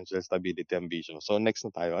financial stability ang bisyo. So, next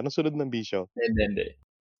na tayo. Anong sunod ng bisyo? Hindi.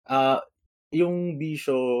 Yung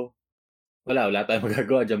bisyo, wala tayong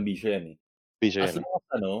magagawa dyan, bisyo yan eh. Bisyo As yan. long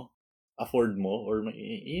as, afford mo or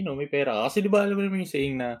may pera ka. Kasi di ba alam mo naman yung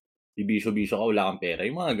saying na bisyo-bisyo ka, wala kang pera.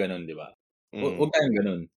 Yung mga ganun, di ba? Huwag tayong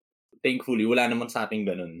ganun. Thankfully, wala naman sa ating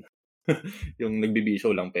ganun. Yung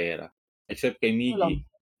nagbibisyo lang pera. Except kay Miggy.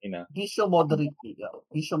 Bisyo moderate.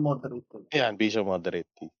 Bisyo moderate. Yan, bisyo moderate.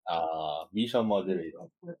 Bisyo moderate.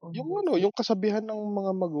 Yung kasabihan ng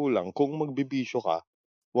mga magulang, kung magbibisyo ka,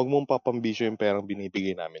 huwag mong papambisyo yung perang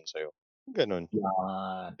binibigay namin sa'yo. Ganun.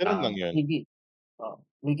 Ganun lang yun.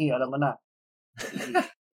 Miggy, alam mo na.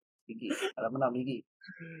 Miggy, alam mo na, Miggy.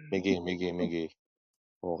 Miggy.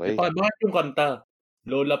 Okay. Bakit yung kanta?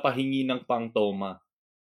 Lola pahingi ng pangtoma.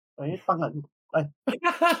 Ay, pangal. Ay.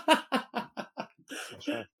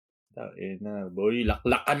 Boy,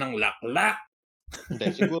 laklak ka ng laklak. Hindi,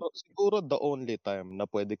 siguro the only time na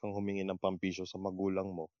pwede kang humingi ng pambisyo sa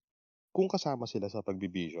magulang mo, kung kasama sila sa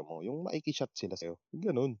pagbibisyo mo, yung maikishot sila sa'yo.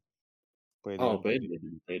 Ganun. Pwede.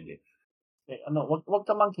 Pwede. Wag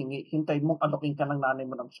ka manghingi. Hintayin mong alokin ka ng nanay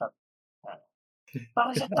mo ng shot.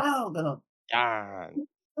 Para sa tao, gano'n. Yan.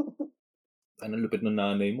 Ano lupit ng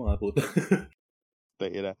nanay mo, ha, puto?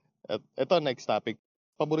 Tira. Ito, next topic.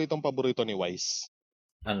 Paborito ni Wise.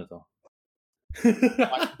 Ano to?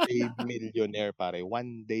 One day millionaire, pare.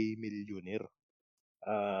 One day millionaire.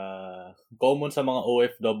 Common sa mga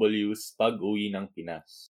OFWs pag uwi ng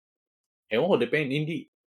Pinas. Ewan ko, depende. Hindi.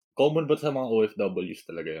 Common ba sa mga OFWs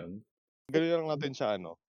talaga yun? Ganun lang natin siya,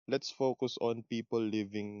 let's focus on people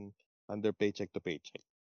living under paycheck to paycheck.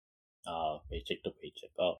 Paycheck to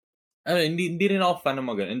paycheck. Hindi rin ako fan ng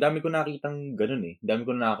mga ganun. Ang dami ko nakitang ganun eh. Ang dami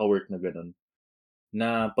ko nakaka-work na ganun.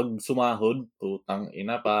 Na pag sumahod, putang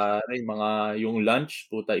ina, pare, yung lunch,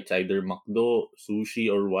 puta, it's either McDo, sushi,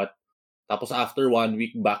 or what. Tapos after 1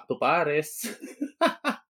 week, back to Pares.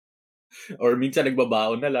 Or minsan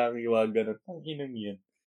nagbabaon na lang, yung mga ganun. Ang inang yan.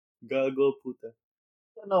 Gago, puta.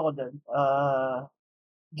 Ako dyan?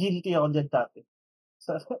 Guilty ako dyan dati.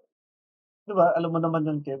 Diba, alam mo naman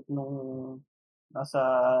yung Kev, nung nasa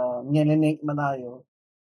Nyenenek Manayo,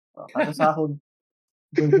 kada sahod,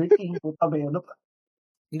 Burger King, puta ba yun?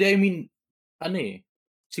 Hindi, I mean,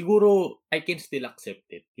 siguro, I can still accept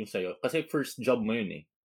it, yung sa'yo. Kasi first job mo yun eh.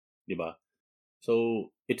 Di ba? So,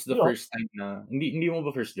 it's the first time na, hindi mo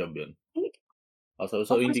ba first job yun?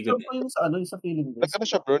 So hindi ko. First job ko yung sa feeling this. Nag-ano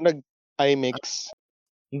siya, bro? Nag-IMEX?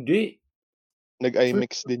 Hindi.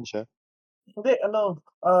 Nag-IMEX din siya? Hindi,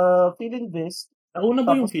 feeling this. Nauna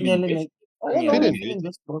ba yung feeling this? Oo, feeling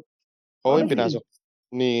this, bro. Oo, yung pinasok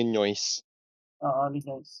ni Noyce. Ni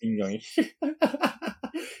Noyce.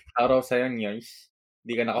 Araw sa'yo, Noyce.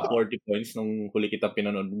 Hindi ka naka 40 points nung huli kita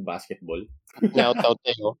pinanood ng basketball. Nyaut-out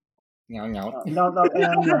tayo. Nyaut-out. Nyaut-out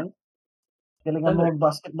ayan. Galingan mo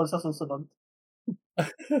basketball sa susunod.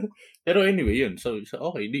 Pero anyway, yun. So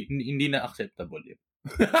okay, hindi na acceptable yun.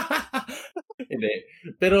 Hindi.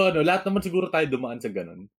 Pero lahat naman siguro tayo dumaan sa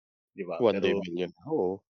ganun. Di ba? One day million.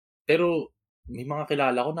 Oo. Pero may mga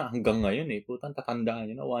kilala ko na hanggang ngayon putang tatandaan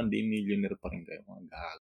nyo na one day millionaire pa rin kayo. Mga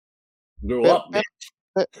gago. Grow up, bitch.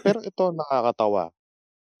 Pero ito nakakatawa.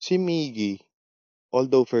 Si Miggy,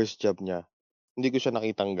 although first job niya, hindi ko siya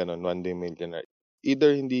nakitang ganun, one day millionaire.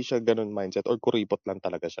 Either hindi siya ganun mindset or kuripot lang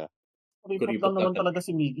talaga siya. Kuripot lang naman talaga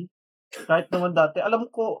si Miggy. Kahit naman dati,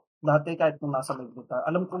 kahit nung nasa Maynila,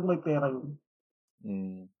 alam kong may pera yun.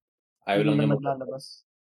 Ayaw lang niya maglalabas.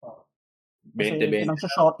 Kasi 20-20.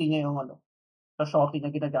 Sa-shotty niya yung sa shotty niya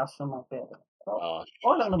ginagastos ng mga pera.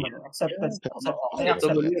 Lang naman. Accepted.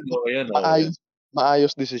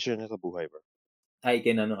 Maayos decision niya sa buhay, bro. I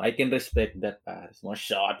can respect that, pare. Mga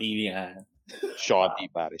shotty niya.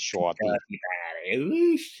 Shotty, pare. Shotty.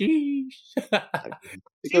 Uy, sheesh.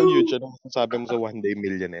 Ikaw, Yuch, anong sabi mo sa one day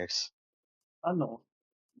millionaires?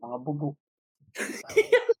 mga bubuk.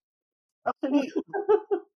 Actually,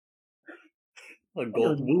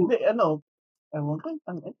 ayun, hindi, ewan ko,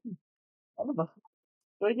 ano ba?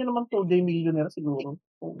 Pwede naman 2-day millionaire siguro.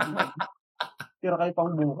 Kung tira kayo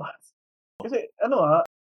pang bukas. Kasi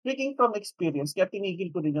speaking from experience, kaya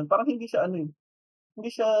tinigil ko din yun. Parang hindi siya hindi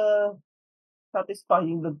siya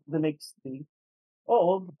satisfying the next day.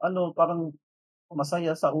 Oo, parang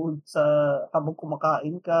masaya sa habang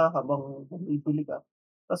kumakain ka, habang bumibili ka.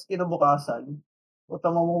 Tapos kinabukasan,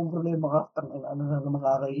 utang mo problema ka, ano na naman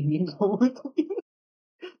kakainin ko.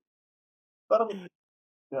 Parang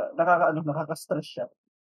nakaka-stress siya.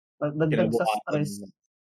 Dagdag sa Kinabukasan, stress.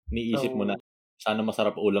 iniisip mo na, So, sana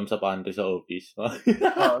masarap ulam sa pantry sa office.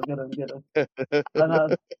 gano'n. Sana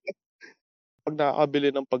Pag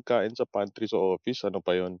nakakabili ng pagkain sa pantry sa office, ano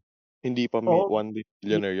pa yun? Hindi pa oo, one day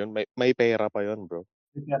millionaire yun. May pera pa yun, bro.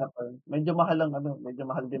 may pera pa rin. Medyo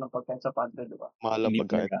mahal din ang pagkain sa pantry, di ba? Mahal ang hindi pa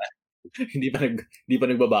pagkain. hindi pa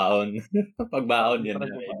nagbabaon. Pagbaon Hindi yan pa na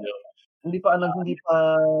nagbabaon. medyo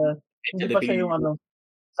Hindi pa siya yung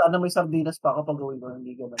sana may sardinas pa ako pag-uwi ko,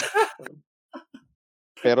 hindi gano'n.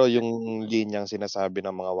 Pero yung linyang sinasabi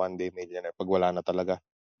ng mga one day millionaire, pag wala na talaga,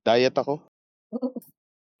 diet ako.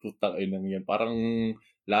 putang inang yan. Parang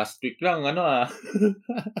last week lang,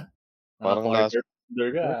 Parang last Naka-quarter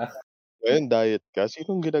ka. ngayon diet ka.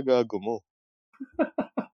 Sinong ginagago mo?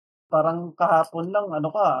 Parang kahapon lang,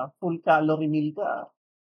 full calorie meal ka.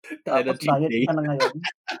 Tayo Tapos cheat diet day. ka na ngayon.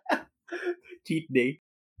 Cheat day.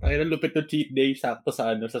 Tayo lupit to cheat day. Sakto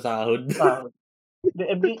sa sa sahod. Sahod.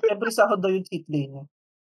 Every sahod daw yung cheat day niya.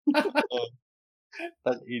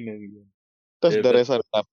 Tang inang yan. Tapos the but rest are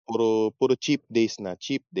puro cheap days na.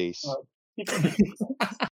 Cheap days. Cheat day.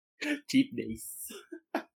 cheat days.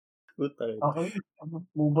 Putang ina. Okay.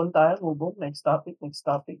 Move on tayo. Next topic.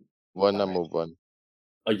 Move on.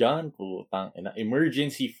 Ayan, putang ina.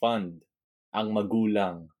 Emergency fund ang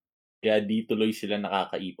magulang. Kaya di tuloy sila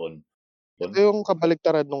nakakaipon. Ito yung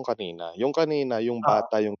kabaliktaran nung kanina. Yung kanina, yung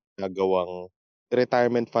bata yung ginagawang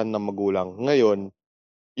retirement fund ng magulang. Ngayon,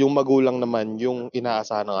 yung magulang naman, yung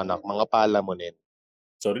inaasahan ng anak, mga palamunin.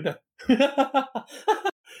 Sorry na.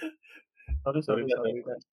 Sorry.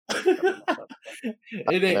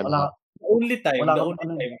 Hindi. Wala. The only time Wala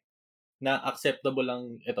na acceptable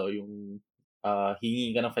lang ito, yung hingi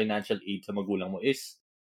ka ng financial aid sa magulang mo is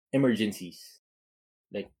emergencies.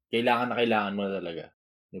 Like, kailangan mo na talaga.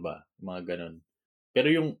 Diba? Mga ganun. Pero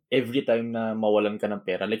yung every time na mawalan ka ng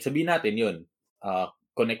pera, like sabihin natin yun,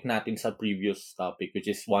 connect natin sa previous topic, which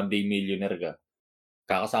is one day millionaire ka.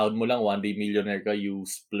 Kakasahod mo lang, one day millionaire ka, you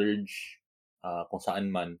splurge kung saan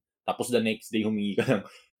man. Tapos the next day humingi ka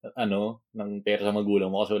ng pera sa magulang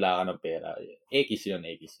mo kasi wala ka ng pera. X yun.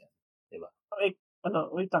 Diba?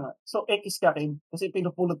 wait lang. So, X ka, Kim? Kasi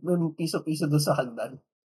pinupulot mo yung piso-piso doon sa hagdan.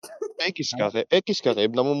 X ka,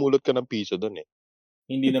 Kev. Namumulot ka ng piso doon eh.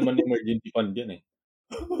 Hindi naman emergency fund yan eh.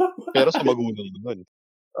 Pero sa magulang mo doon.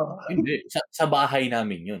 Hindi. Sa bahay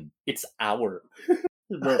namin yun. It's our.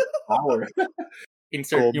 Bro, our.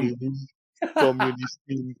 Insert yung Communist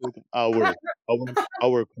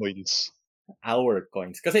our coins. Our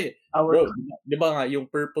coins. Kasi, bro, di ba nga, yung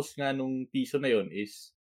purpose nga nung piso na yun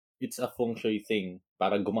is, it's a feng shui thing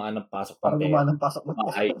para gumaan ang pasok ng pera.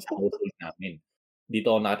 Bahay sa household namin.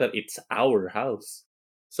 Dito ako nakatira, it's our house.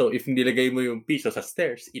 So, if nilagay mo yung piso sa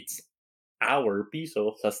stairs, it's our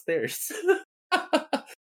piso sa stairs.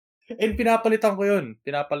 And pinapalitan ko yun.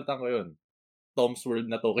 Tom's World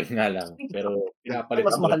na token nga lang. Pero pinapalitan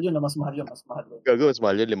mas mahal yun. Gago, mas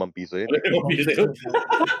mahal yun. 5 piso yun. 5 piso yun.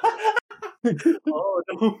 Oo,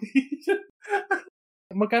 5 piso.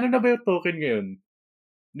 Magkano na ba yung token ngayon?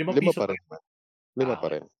 5 piso pa rin. 5 pa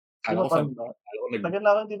rin. Tagal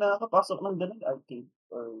na ako hindi nakakapasok ng ganun arcade.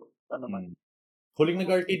 Or ano man. Huling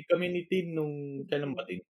nag-arcade kami ni Tin nung kailan ba,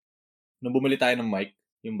 Tin? Nung bumili tayo ng mic,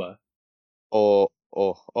 yun ba?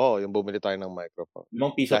 Yung bumili tayo ng microphone.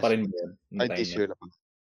 5 piso pa rin yun. Ay, this year lang.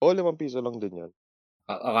 5 piso lang din yun.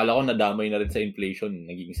 Akala ko nadamay na rin sa inflation.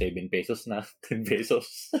 Naging 7 pesos na. 10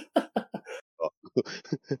 pesos.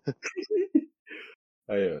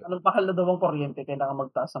 Ayun. Anong pahal na daw ang kuryente? Kailangan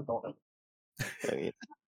magtaas ng token.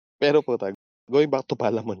 Pero po, going back to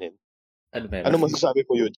palamunin. Ano masasabi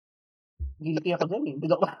ko yun? Guilty ako dyan eh. Hindi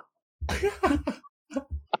ako.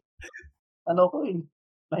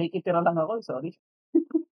 Nakikitira lang ako. Sorry.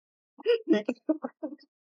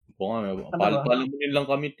 Palamunin lang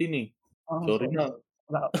kami, Tin eh. Sorry na.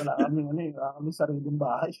 Wala kami sariling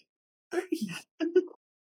bahay.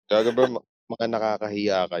 Kaya bro, mga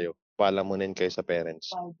nakakahiya kayo. Palamunin kayo sa parents.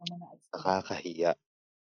 Nakakahiya.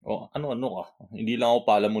 Ano ka? Hindi lang ako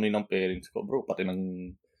palamunin ng parents ko, bro. Pati ng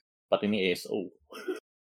Pati ni SO.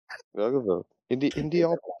 Gago bro. Hindi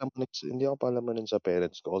ako palamanin sa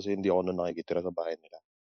parents ko kasi hindi ako noon nakikitira sa bahay nila.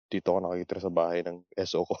 Dito ako nakikitira sa bahay ng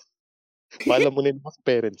SO ko. Palamunin mo sa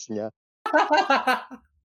parents niya.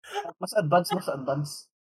 Mas advance. Advance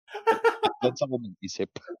ako mag-isip.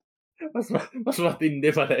 mas matindi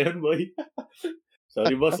pala yun, boy.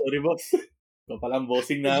 Sorry, boss. Ito palang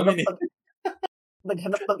bossing namin eh.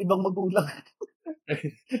 Naghanap ng ibang magulang.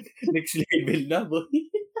 Next level na, boy.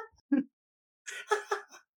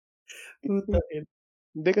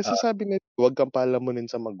 Hindi kasi sabi nila, huwag kang palamunin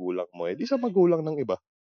sa magulang mo. Di sa magulang ng iba.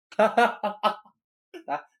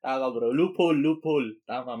 Tama bro. Loophole.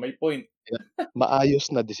 Tama, may point. Maayos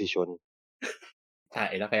na desisyon.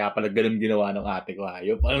 Kaya pala ganun ginawa ng ate ko.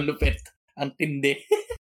 Yung ang lupit. Ang tindi.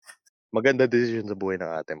 Maganda desisyon sa buhay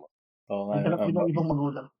ng ate mo. Oo Naghanap din nga. ng ibang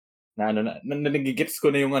magulang. Nagigets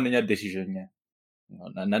ko na yung desisyon niya.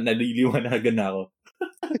 Naliliwanagan na ako.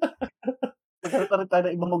 Naghanap na rin tayo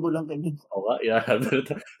ng ibang magulang kayo. Oo nga, yeah.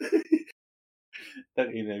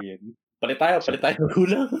 Tangina yan. Palit tayo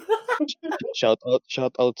magulang.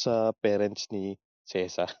 Shout out sa parents ni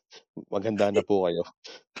Cesa. Maganda na po kayo.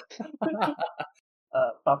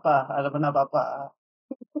 Papa, alam mo na papa.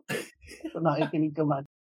 Kung nakikinig ka man.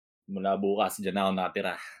 Mula bukas, dyan ako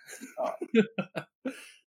natira. Oh.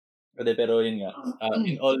 Pero yun nga,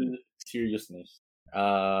 in all seriousness,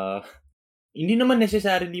 hindi naman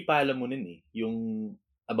necessarily palamunin eh, yung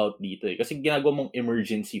about dito eh. Kasi ginagawa mong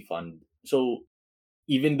emergency fund. So,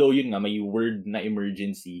 even though yun nga, may word na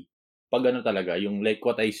emergency, pag ano talaga, yung like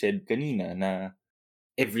what I said kanina, na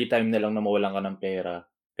every time na lang na mawalan ka ng pera,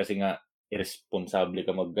 kasi nga, irresponsable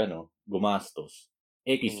ka gumastos,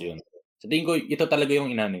 X yun. Sa tingin ko, ito talaga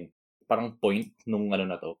yung parang point nung topic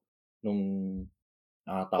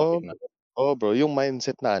na to. Oh bro, yung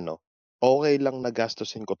mindset na okay lang na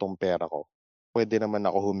gastusin ko tong pera ko. Pwede naman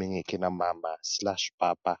ako humingi kina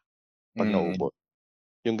mama/papa pag naubos.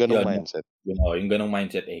 Yung ganong mindset. Yung ganong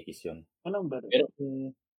mindset, X yun. Pero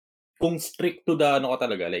kung strict to the ka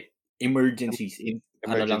talaga, like, emergencies,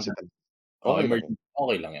 okay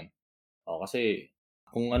lang yan. Kasi,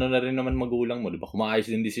 kung na rin naman magulang mo, di ba, kung maayos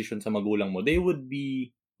din decision sa magulang mo, they would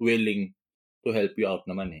be willing to help you out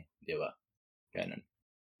naman eh. Di ba? Ganun.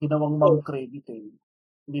 Ginawang mom credit eh.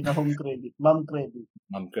 Hindi na home credit. Mom credit.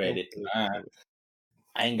 Mom credit na.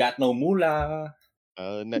 I ain't got no mula.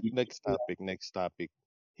 Next topic.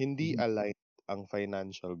 Hindi aligned ang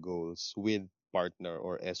financial goals with partner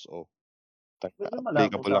or SO.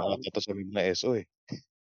 Applicable lang ito sa mga SO eh.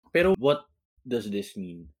 Pero what does this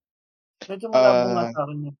mean? Medyo malabo nga sa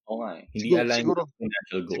akin yun. Oo nga eh. Hindi aligned with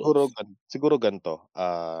financial goals. Siguro ganito.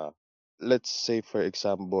 Let's say for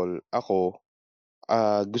example, ako,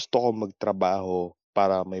 gusto ko magtrabaho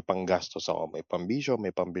para may panggastos ako. May pambisyo,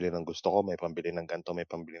 may pambili ng gusto ko, may pambili ng ganito, may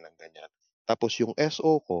pambili ng ganyan. Tapos yung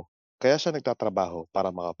SO ko, kaya siya nagtatrabaho para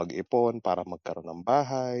makapag-ipon, para magkaroon ng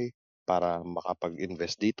bahay, para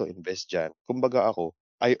makapag-invest dito, invest dyan. Kumbaga ako,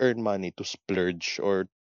 I earn money to splurge or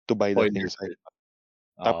to buy the things I want.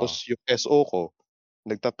 Tapos yung SO ko,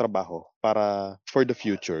 nagtatrabaho para for the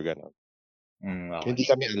future, gano'n. Okay. Hindi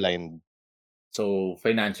kami aligned. So,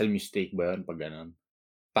 financial mistake ba yun pag gano'n?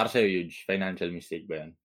 Para sa'yo, Yuj, financial mistake ba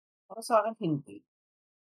yan? Para sa akin, hindi.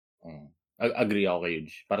 Agree ako kay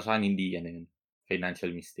Yuj. Para sa akin, hindi yan yun. Financial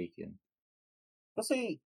mistake yun.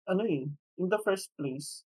 Kasi, in the first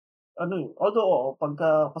place, although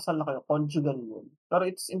pagka kasal na kayo, conjugal yun. Pero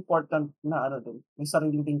it's important na may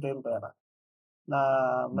sarili din kayong pera.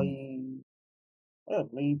 Na may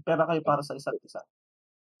pera kayo para sa isa't isa.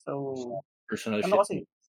 So, personal shit. kasi,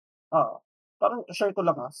 parang share ko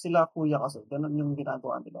lang sila kuya kasi, ganun yung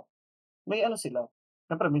ginagawa nila. May sila,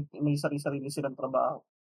 syempre may sarili silang trabaho.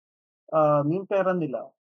 Yung pera nila,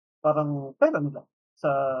 parang pera nila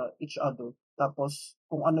sa each other. Tapos,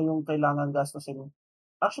 kung ano yung kailangan gastusin,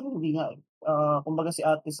 actually hindi nga eh. Kumbaga si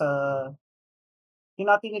ate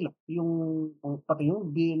hinati nila pati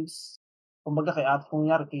yung bills. Kumbaga kay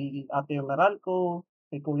ate yung Meralco,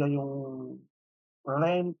 kay kuya yung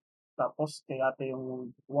rent, tapos kay ate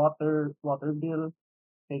yung water bill,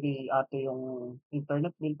 kay ate yung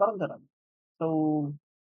internet bill, parang gano'n. So,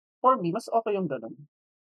 for me, mas okay yung gano'n.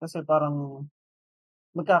 Kasi parang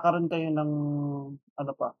magkakaroon kayo ng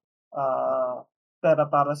pera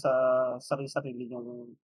para sa sarili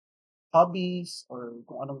yung hobbies or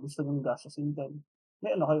kung anong gusto niyong gastusin din.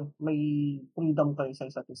 May freedom kayo sa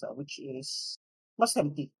isa't isa, which is mas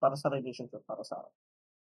healthy para sa relationship para sa akin.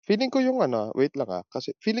 Feeling ko yung wait lang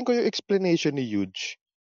kasi feeling ko yung explanation ni Yuj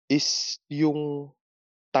is yung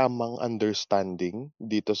tamang understanding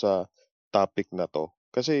dito sa topic na to.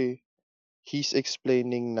 Kasi he's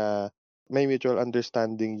explaining na may mutual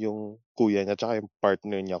understanding yung kuya niya tsaka yung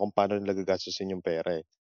partner niya kung paano nila gagastusin yung pera, eh.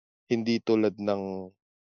 Hindi tulad ng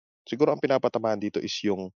siguro ang pinapatamaan dito is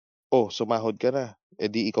yung, "Oh, sumahod ka na, eh,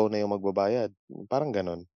 di ikaw na yung magbabayad." Parang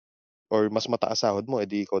gano'n. Or mas mataas sahod mo, eh,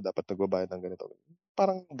 di ikaw dapat nagbabayad ng ganito.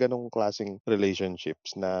 Parang gano'ng klaseng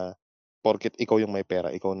relationships na porket ikaw yung may pera,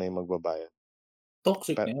 ikaw na yung magbabayad.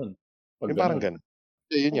 Toxic Pa na yun, 'pag yung parang gano'n. gano'n.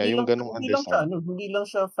 Yun nga, Hindi yung lang gano'ng hindi lang siya understanding. hindi lang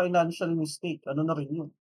siya financial mistake, ano na rin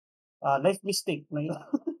yun, life mistake na yun.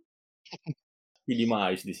 Hindi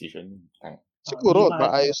maayos decision yun. Hindi Siguro maayos.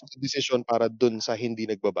 maayos na desisyon para dun sa hindi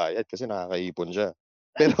nagbabayad kasi nakakaipon siya.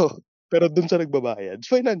 Pero pero dun sa nagbabayad,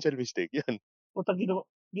 financial mistake 'yan. Puta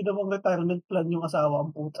ginawang retirement plan yung asawa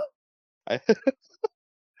ang puta. Ay,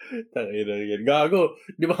 Tangina yan. Gago.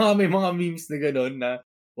 Di ba nga may mga memes na gano'n na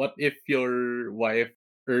what if your wife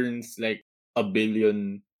earns like $1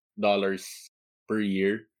 billion per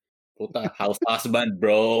year? Puta, house husband,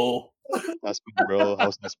 bro. husband bro,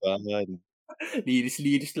 house husband.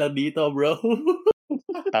 Linis-linis lang dito, bro.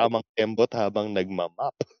 Tamang kembot habang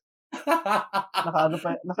nagma-mop. Naka-ano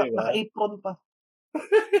pa, Diba? naka-apron pa.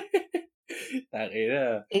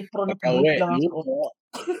 Tangina. Apron at brief Pagka-uwi, lang ang suot. luto.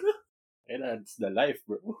 That's the life,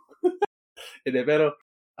 bro. Hindi, pero,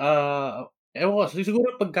 ewan ko,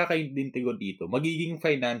 siguro pagkakaintindi ko dito, magiging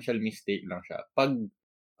financial mistake lang siya. Pag,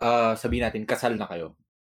 sabihin natin, kasal na kayo.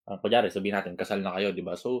 Kunyari, sabihin natin, kasal na kayo, di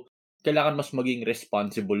ba? So, kailangan mas maging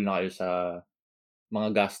responsible na kayo sa mga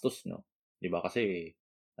gastos nyo. Di ba? Kasi,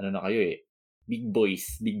 ano na kayo eh, big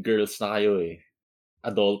boys, big girls na kayo eh.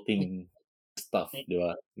 Adulting stuff, di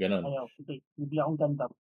ba? Ganon. Ayaw, sige, bibili akong ganda.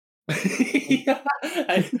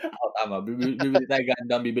 Ay, tama. Bibili tayo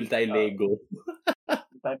Gundam, bibili tayo Lego.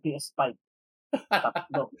 Tayo PS5.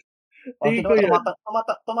 Tatlo. O, Tingin ko yun.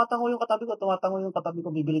 tumatango yung katabi ko,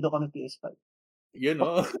 bibili daw kami PS5. Yun,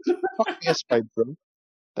 oh. Bakit PS5 bro?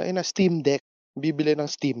 Tangina Steam Deck. Bibili ng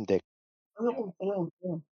Steam Deck. Ayoko.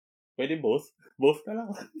 Pwede both. Both na lang.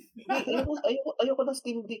 Ayoko ng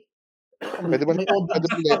Steam Deck. Pwede ba May OB. pwede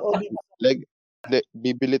ba May OB. hindi,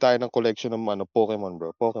 bibili tayo ng collection ng Pokemon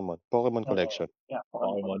bro. Pokemon collection. Yeah,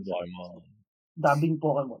 Pokemon. Dabing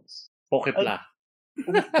Pokemons. Pokepla.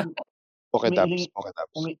 Poketabs.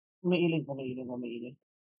 Umiiling.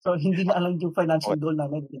 So, hindi na alam yung financial goal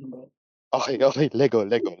namin. Ganun ba yun? Okay. Lego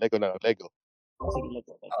na lang. Lego. Sige,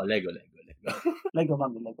 Lego. Lego. Lego,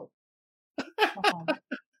 mami, Lego.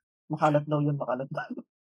 Makalat daw yun.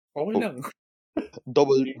 Okay lang.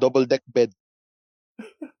 Double deck bed.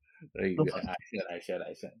 Ayos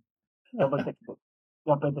yan. Double deck book.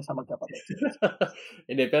 Yan pwede sa magkapatid.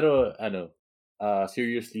 Hindi, pero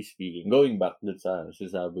seriously speaking, going back dun sa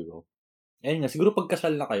sinasabi ko, ayun nga, siguro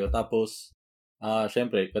pagkasal na kayo, tapos,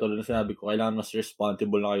 syempre, katulad ng sinabi ko, kailangan mas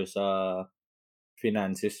responsible na kayo sa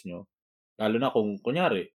finances nyo. Lalo na kung,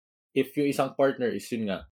 kunyari, if yung isang partner is yun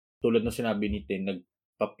nga, tulad ng sinabi ni Tin,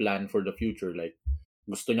 nagpa-plan for the future, like,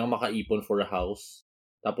 gusto niyang makaipon for a house,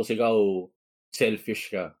 tapos ikaw, selfish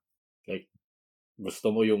ka. Like, gusto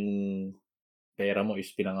mo yung pera mo is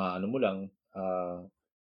pinangaano mo lang,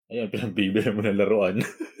 ayun, pinagbibili mo ng laruan.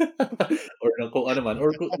 Or kung ano man,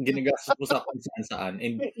 or kung ginagastos mo sa kung saan.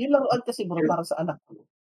 And Yung laruan kasi bro, para sa anak ko.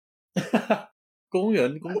 kung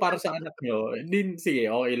para sa anak nyo, din sige,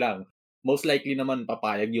 okay lang. Most likely naman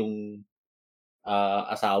papayag yung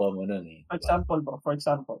asawa mo nun eh. For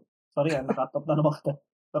example, sorry nakatop na naman kita.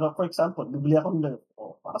 Pero for example, bibili ako ng Nerf.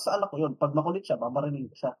 Para sa anak ko yun. Pag makulit siya, babarinig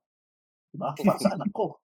ko siya. Diba? Para sa anak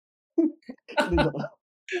ko. Joke lang.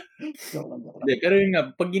 Hindi, pero yun nga,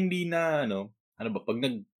 pag hindi na, pag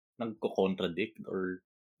nagko-contradict or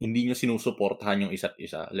hindi nyo sinusuportahan yung isa't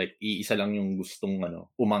isa, like, iisa lang yung gustong,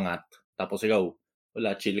 umangat, tapos ikaw,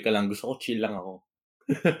 wala, chill ka lang, gusto ko chill lang ako.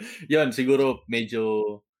 Yun, siguro,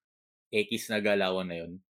 medyo ekis na galawan na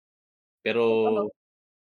yun. Pero,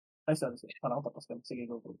 ay, sorry. Parang ako tapos ka. Sige,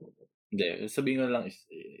 go. hindi, sabihin ko lang,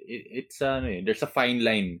 it's, there's a fine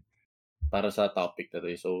line para sa topic na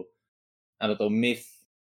to. So, myth,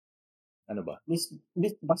 ano ba?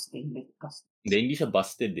 Myth busting. Hindi siya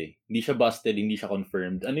busted eh. Hindi siya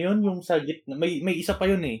confirmed. Ano yun? Yung sa gitna, may isa pa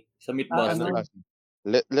yun eh, sa Mythbuster.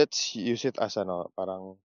 Let's use it as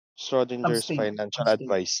parang Schrodinger's financial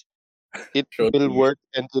advice. It Schrödinger. will work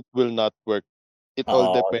and it will not work. It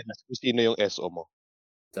all depends kung sino yung SO mo.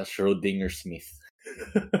 Sa Schrodinger's myth.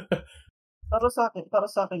 Para sa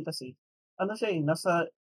akin kasi, siya nasa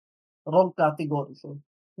wrong category siya.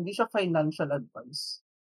 Hindi siya financial advice.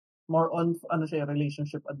 More on, siya,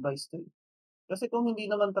 relationship advice to. Kasi kung hindi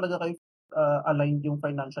naman talaga kayo aligned yung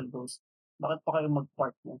financial goals, bakit pa kayo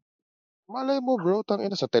mag-partner? Malay mo bro,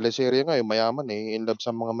 tangina sa teleserye nga yung mayaman in love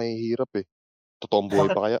sa mga mahihirap eh. Totoong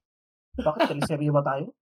buhay pa kaya? Bakit teleserye ba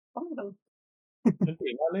tayo? Parang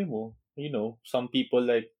Hindi, malay mo. Some people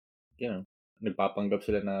nagpapanggap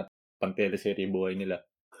sila na pang-teleserye yung buhay nila.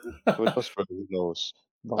 Who knows, bro? Who knows?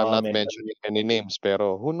 I'm Baka not mental mentioning any names,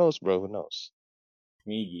 pero who knows, bro? Who knows?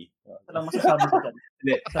 Miggy. Ito lang masasabi ko dyan.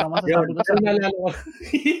 Hindi. Isa lang Yun, masasabi ko pero sa naalala ko.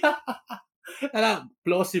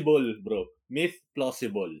 Plausible, bro. Myth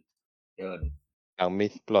plausible. Yun. Ang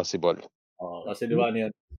myth plausible. Kasi di ba ano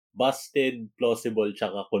yan? Busted, plausible,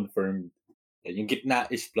 tsaka confirmed. Yung gitna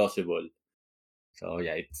is plausible. So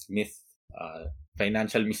yeah, it's myth.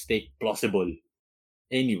 Financial mistake, plausible.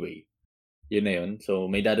 Anyway, yun na yun. So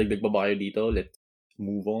may dadagdag pa ba kayo dito? Let's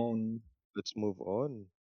move on. Let's move on.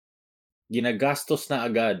 Ginagastos na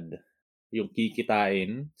agad yung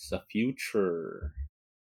kikitain sa future.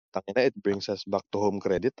 Tangina, it brings us back to home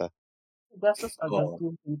credit, ah. gastos agad Oo.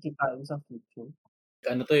 yung kikitain sa future.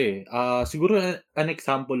 Ano to eh, siguro an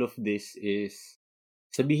example of this is,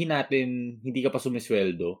 sabihin natin, hindi ka pa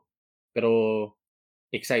sumisweldo, pero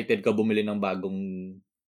excited ka bumili ng bagong,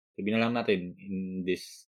 sabihin na lang natin, in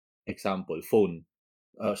this example, phone.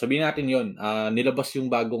 Sabihin natin yon, nilabas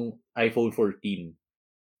yung bagong iPhone 14.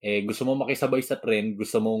 Gusto mo makisabay sa trend,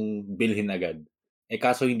 gusto mong bilhin agad.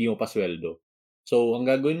 Kaso hindi mo pa sweldo. So, ang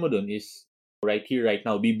gagawin mo dun is, right here, right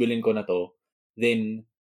now, bibilin ko na to, then,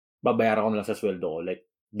 babayaran ko na lang sa sweldo ko. Like,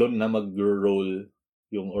 doon na mag-roll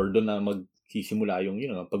or doon na magsisimula yung,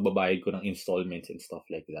 pagbabayad ko ng installments and stuff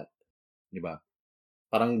like that. Di ba?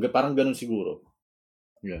 Parang ganun siguro.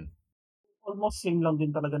 Yun. Almost same lang din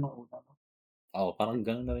talaga ng utang. Parang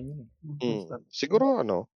ganun na rin yun. Siguro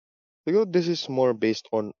siguro this is more based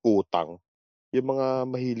on utang. Yung mga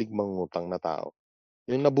mahilig mangutang na tao.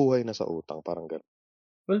 Yung nabuhay na sa utang, parang gano'n.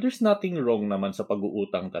 Well, there's nothing wrong naman sa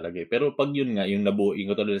pag-uutang talaga eh. Pero pag yun nga, yung nabuhay, yung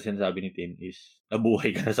katulad na sinasabi ni Tin is, nabuhay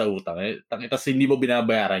ka na sa utang. Tapos hindi mo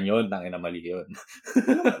binabayaran yun, tangina mali yun.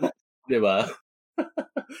 Di ba?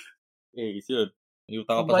 Yun.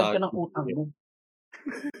 Utang ka pa sa Magbayad ka akin. ng utang mo.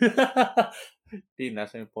 Tin,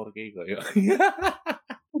 nasa yung 4K ko.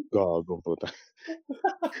 Gagong puta.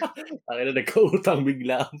 Tangina, nagka-utang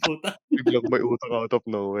bigla ang puta. Biglang may utang out of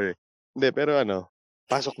nowhere. Hindi, pero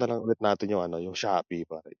pasok na lang ulit natin yung Shopee,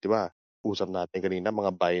 pare. Di ba? Usap natin kanina,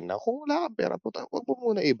 mga buy now. Kung wala kang pera, puta, huwag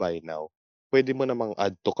mo muna i-buy now. Pwede mo namang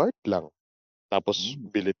add to cart lang. Tapos,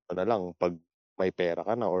 bilit mo na lang pag may pera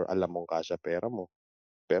ka na or alam mong kasya pera mo.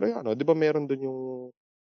 Pero di ba meron dun yung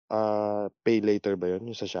pay later ba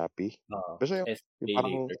yun? Yung sa Shopee? Basta yung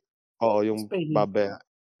parang, later. oo, yung Pay later.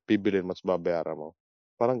 bibilin mo at babayaran mo.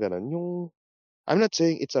 Parang ganun. I'm not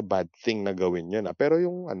saying it's a bad thing na gawin yun, pero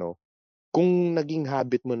yung kung naging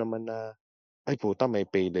habit mo naman na, ay puta, may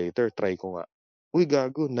pay later, try ko nga. Uy,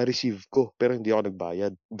 gago, na-receive ko, pero hindi ako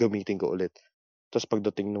nagbayad. Gamitin ko ulit. Tapos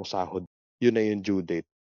pagdating ng sahod, yun na yung due date.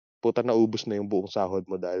 Puta, naubos na yung buong sahod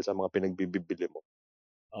mo dahil sa mga pinagbibili mo.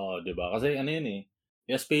 Di ba? Kasi ano yun eh.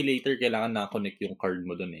 Yes, pay later, kailangan na-connect yung card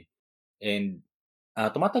mo dun eh. And,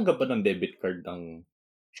 tumatanggap ba ng debit card ng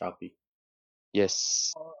Shopee?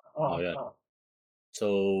 Yes. Yan. So,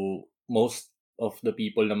 most of the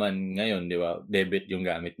people naman ngayon, di ba, debit yung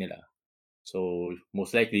gamit nila. So,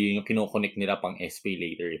 most likely, yung kinoconnect nila pang SPay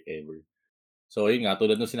later if ever. So, yun nga,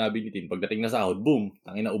 tulad ng sinabi ni Tim, pagdating na sahod, boom,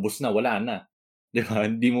 tangina, ubos na, wala na. Di ba?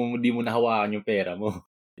 Hindi mo nahawakan yung pera mo.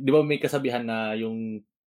 Di ba may kasabihan na yung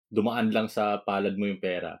dumaan lang sa palad mo yung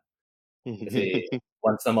pera? Kasi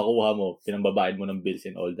once na makuha mo, pinambabayad mo ng bills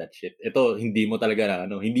and all that shit. Ito, hindi mo talaga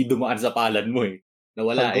hindi dumaan sa palad mo eh.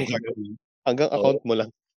 Nawala Hanggang account mo lang.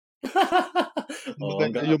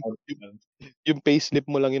 Hanggang account mo lang. Yung payslip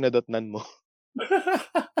mo lang yung nadatnan mo.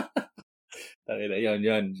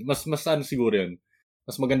 Yan. Mas siguro yun.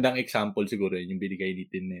 Mas magandang example siguro yun, yung binigay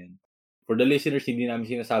natin na yan. For the listeners, hindi namin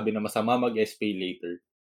sinasabi na masama mag-SPay later.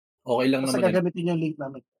 Okay lang Basta naman. gagamitin yung link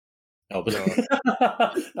namin. Tama.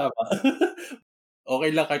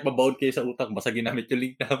 Okay lang kahit mabaon kayo sa utang, basta ginamit yung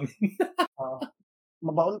link namin.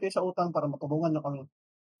 Mabaon kayo sa utang para matulungan nyo kami.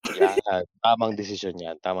 Yan. Tamang desisyon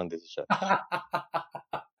yan. Tamang desisyon.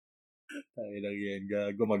 Tayo lang yan,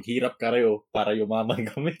 gago. Maghirap ka rin para yumaman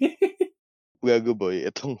kami. Gago boy,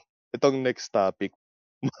 itong next topic,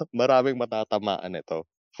 maraming matatamaan ito.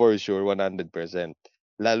 For sure, 100%.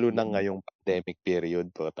 Lalo na ngayong pandemic period,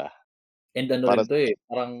 puta. And rin to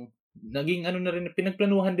parang naging na rin,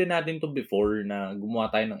 pinagplanuhan din natin to before na gumawa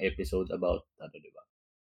tayo ng episode about, di ba?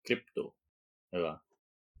 Crypto. Di ba?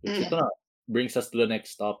 Which ito na, brings us to the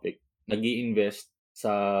next topic. Nag-i-invest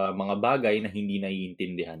sa mga bagay na hindi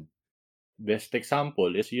naiintindihan. Best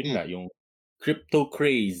example is yun nga, yung crypto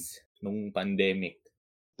craze nung pandemic.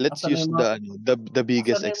 Let's use the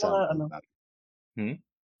biggest example.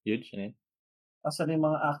 Yun, siya. Asan yung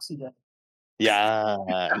mga accident? Yan.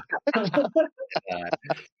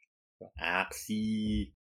 Axie.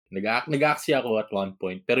 Nag-Axie ako at one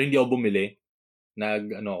point. Pero hindi ako bumili.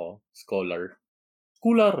 Scholar.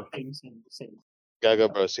 Same. Gaga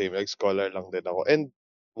bro, same. Scholar lang din ako. And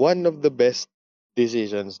one of the best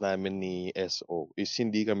decisions namin ni SO is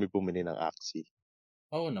hindi kami bumili ng Axie.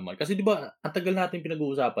 Oo naman. Kasi di ba, ang tagal natin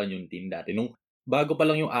pinag-uusapan yung team dati. Nung bago pa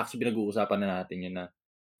lang yung Axie, pinag-uusapan na natin yun na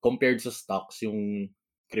compared sa stocks, yung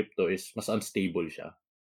crypto is mas unstable siya.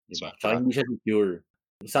 Di ba? Tsaka hindi siya secure.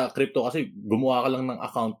 Sa crypto kasi, gumawa ka lang ng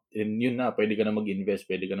account and yun na, pwede ka na mag-invest,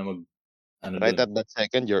 pwede ka na Right dun. at that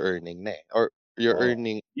second, you're earning na eh. Or you're Oo.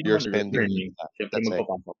 earning, Hindi you're naman spending earning. na. Siyempre That's it.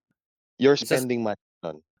 magpapasok. You're Sa- spending money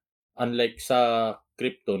nun. Unlike sa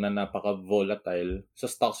crypto na napaka-volatile, sa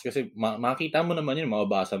stocks kasi makikita mo naman yun,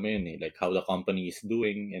 mababasa mo yun eh. Like how the company is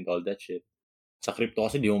doing and all that shit. Sa crypto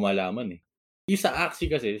kasi di mo malaman eh. Yung sa Axie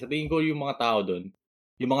kasi, sa tingin ko yung mga tao doon,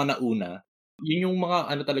 yung mga nauna, yun yung mga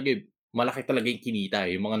ano talaga eh, malaki talaga yung kinita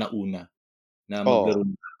eh, yung mga nauna na maglaro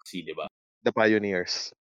ng Axie, di ba? The pioneers.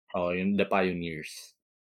 Oh, yung the pioneers.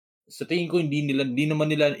 Sa tingin ko hindi naman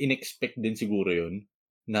nila inexpect din siguro yun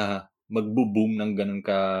na magbo-boom ng ganun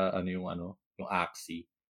ka yung Axie.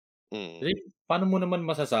 Kasi paano mo naman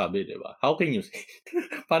masasabi, 'di ba? How can you say?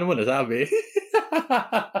 Paano mo nasabi?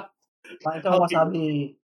 Bakit ka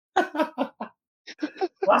wasabi?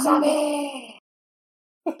 Wasabi!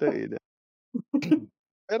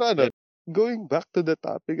 Pero going back to the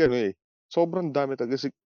topic, sobrang dami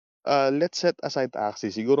talaga. Let's set aside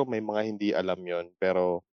Axie. Siguro may mga hindi alam yon,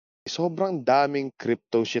 pero sobrang daming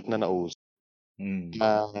crypto shit na nauso.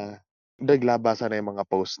 Naglabasa na yung mga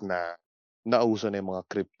post na nauso na yung mga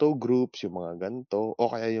crypto groups, yung mga ganito, o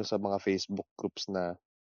kaya yung sa mga Facebook groups na,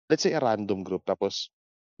 let's say, a random group, tapos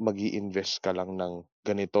mag-i-invest ka lang ng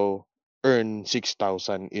ganito, earn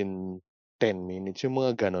 6,000 in 10 minutes, yung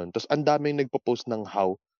mga ganon. Tapos ang daming nagpo-post ng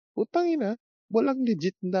how, putangina, walang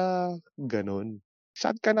legit na ganon.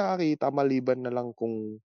 Saan ka nakakita maliban na lang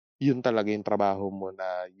kung yun talaga yung trabaho mo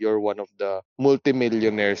na you're one of the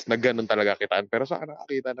multimillionaires na ganun talaga kitaan. Pero saan ka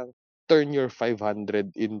nakakita ng turn your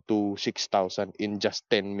 500 into 6,000 in just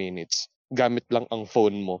 10 minutes gamit lang ang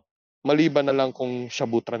phone mo? Maliban na lang kung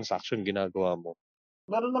shabu transaction ginagawa mo.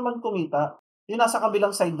 Meron naman kumita. Yung nasa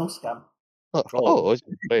kabilang side ng scam. Oo,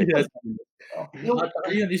 siyempre. Yes. Yung, At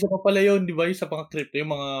yun, isa pa pala yun, di ba? Yung sa mga crypto,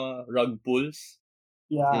 yung mga rug pulls.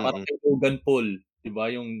 yeah. Parang kay Logan Paul, di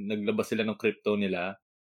ba? Yung naglabas sila ng crypto nila.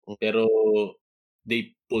 Pero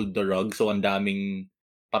they pulled the rug. So, ang daming,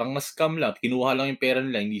 parang na-scam lang. Kinuha lang yung pera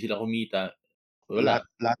nila, hindi sila kumita. Wala.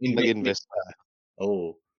 Lahat nag-invest na.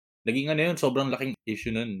 Oo. Naging yun, sobrang laking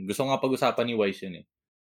issue nun. Gusto nga pag-usapan ni Wise yun eh.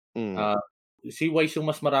 Si Wise yung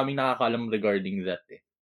mas maraming nakakaalam regarding that eh.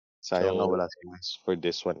 Sayang nga wala si Wise for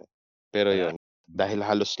this one eh. Pero yun, dahil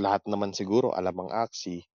halos lahat naman siguro alam ang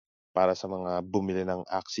Axie, para sa mga bumili ng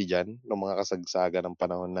Axie dyan, ng mga kasagsaga ng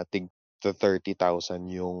panahon na tig to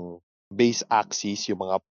 30,000 yung base Axies, yung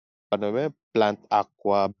mga plant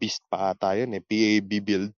aqua beast pa ata yun eh, PAB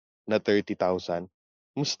build na 30,000.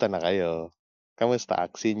 Musta na kayo? Kamusta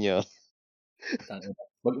Axie nyo?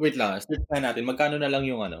 Wait lang, split na natin. Magkano na lang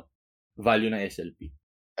yung value ng SLP?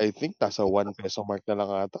 I think nasa 1 peso mark na lang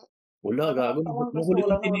ata. Wala, gago. Huli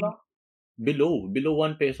kong tingin. Below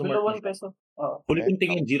 1 peso mark. Below 1 peso. Huli kong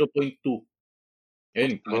tingin 0.2.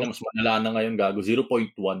 Ayun, mas malala na ngayon, gago.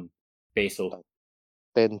 0.1 peso.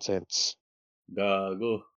 10 cents.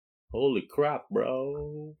 Gago. Holy crap,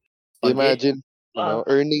 bro. Imagine,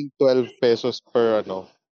 earning 12 pesos per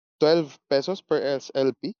 12 pesos per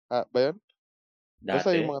SLP? Ba yun?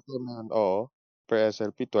 Basta yung mga time na yun, per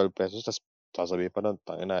SLP, 12 pesos. Tapos sasabihin pa nun,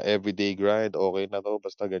 tangina, everyday grind, okay na to,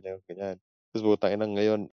 basta ganyan. Tapos butangina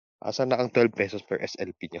ngayon, asan na ang 12 pesos per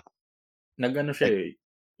SLP nyo? Siya eh.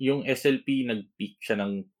 Yung SLP, nag-peak siya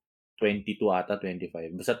ng 22 ata,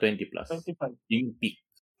 25. Basta 20 plus. 25. Yung peak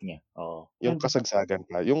niya. Yung kasagsagan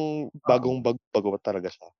pa. Yung bagong bago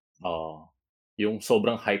talaga siya. Yung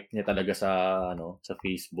sobrang hype niya talaga sa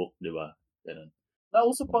Facebook, di ba? Ganun.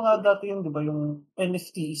 Nauso pa nga dati yung, di ba, yung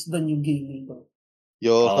NFT is the new gaming.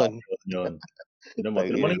 Yun. Yun. Tinan mo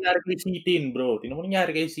nangyari kay Citin, bro. Tinan mo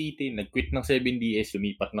nangyari kay Citin. Nag-quit ng 7DS,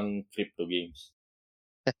 lumipat ng crypto games.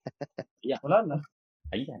 Yeah. Wala na.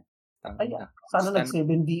 Ayan. Sana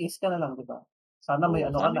nag-7DS ka na lang, di ba? Sana may ka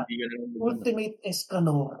na. Ultimate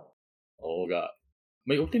Escanor. Oo,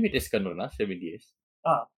 may Ultimate Escanor na, 7DS?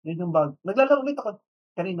 Yun yung bag. Naglalaro ulit ako.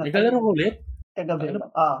 Kanina. Naglalaro ulit? Kagabi.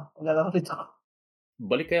 Naglalaro ulit ako.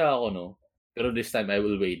 Balik kaya ako, no? Pero this time, I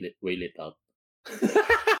will wait it out.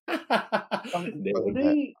 Hindi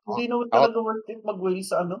naman talaga worth it mag-whale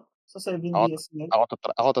sa sa 7DS ngayon.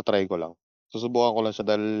 Ako try ko lang. Susubukan ko lang siya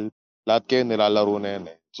dahil lahat kayo nilalaro na yan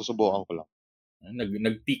eh. Susubukan ko lang.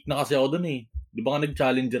 Nag-peak na kasi ako doon eh. Di ba nga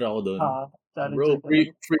nag-challenger ako doon? Challenger Bro, ka free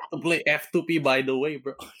lang. to play F2P by the way,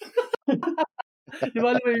 bro. Di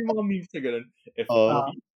ba alam mo yung mga memes na gano'n? F2P Oo. Ah,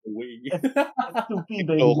 by the way. F2P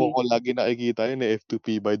by the Loko way. ko lagi nakikita yun eh, F2P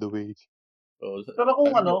by the way. Oh, Pero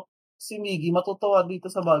kung ano, si Miggy matutuwa dito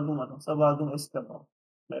sa bagong Escamor.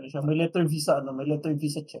 Meron siya, may letter V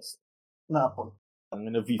sa chest na Apple. ang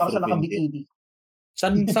V Parang for siya Vendetta. naka-bikini.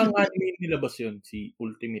 Saan anime nilabas yun? Si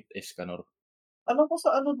Ultimate Escanor Alam ko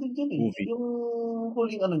sa din yun eh, movie. yung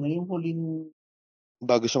huling yung huling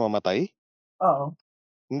Bago siya mamatay? oo,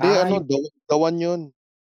 Hindi, Yung, dawan yun.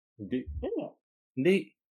 hindi. yun nga. Hindi.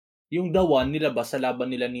 Yung The One nilabas sa laban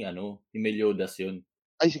nila ni Meliodas yun.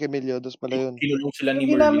 Ay, si Camiliodos pala yun. Kinulong sila ni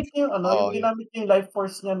Yung Merlin. ginamit niya yung Oo, yun. ginamit niya yung life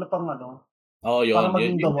force niya na pang Oo, yun. para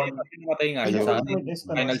maging the Yun one. yung namatay nga Yun siya yung sa Ultimate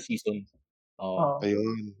Escanor. final season. Oo. Oo.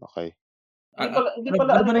 Ayun, okay. Hindi pala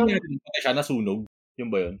Ano ba nangyari? Patay siya, nasunog? Yun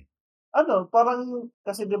ba yun? parang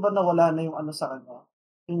kasi 'di ba nawala na yung sa kanya,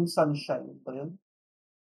 yung sunshine ba yun?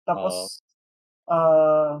 Oo. Tapos,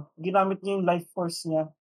 ginamit niya yung life force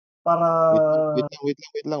niya para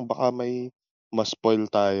Wait lang. Baka may ma-spoil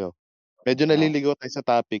tayo. Medyo naliligaw tayo sa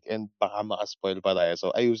topic and baka maka-spoil pa tayo.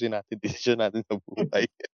 So, ayusin natin desisyon natin sa buhay.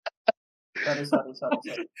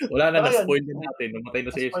 sorry. Wala na, Pero yun, na-spoil na natin. Namatay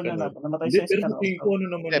na si na-spoil na Escanor. natin, namatay Hindi, si pero Escanor. tingin ko ano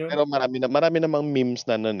naman Eh, yun. pero marami namang memes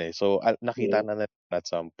na nun eh. So, nakita na natin at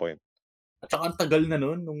some point. At saka ang tagal na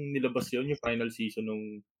nun nung nilabas yun, yung final season nung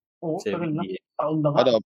Oo, tagal na. 7 Taon na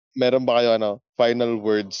nga. Meron ba kayo final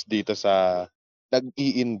words dito sa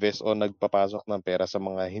nag-i-invest o nagpapasok ng pera sa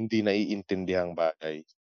mga hindi naiintindihang bagay?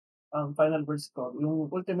 Ang final words ko, yung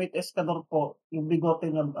Ultimate Escanor po, yung bigote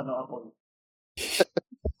niya Apple.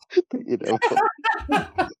 Ina mo.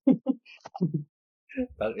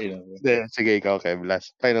 Tangina mo. Sige, ikaw, Kev.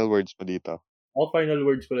 Last final words mo dito. Final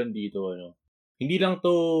words ko lang dito, hindi lang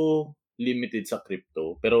to limited sa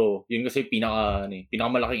crypto, pero yun kasi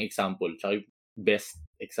pinakamalaking example, tsaka yung best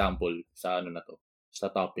example sa na to, sa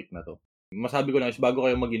topic na to. Masabi ko lang is bago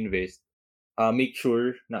kayo mag-invest, make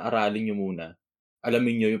sure na aralin nyo muna.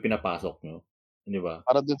 Alamin nyo yung pinapasok nyo. Di ba?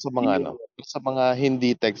 Para dun sa mga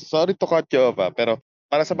hindi tech, sorry to cut you off pero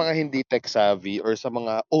para sa mga hindi tech savvy or sa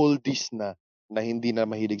mga oldies na hindi na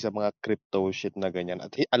mahilig sa mga crypto shit na ganyan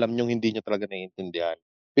at alam nyo hindi nyo talaga naiintindihan,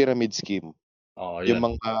 pyramid scheme. Yung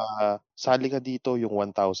Yun. mga sali ka dito, yung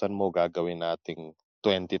 1,000 mo gagawin nating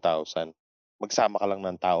 20,000. Magsama ka lang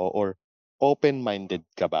ng tao or open-minded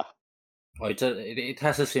ka ba? It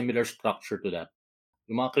has a similar structure to that.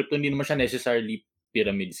 Yung mga crypto, hindi naman siya necessarily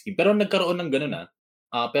pyramid scheme. Pero nagkaroon ng ganun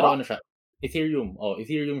pero ano siya? Ethereum.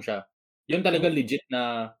 Ethereum siya. Yun talaga legit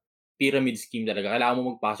na pyramid scheme talaga. Kailangan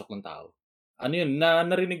mo magpasok ng tao. Ano yun?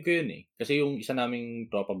 Narinig ko yun eh. Kasi yung isa naming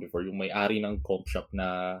tropa before, yung may-ari ng comp shop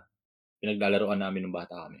na pinaglalaroan namin ng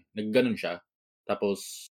bata kami. Nagganon siya.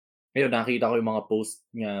 Tapos, ngayon nakita ko yung mga post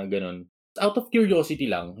niya ganon. Out of curiosity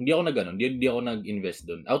lang, hindi ako hindi ako nag-invest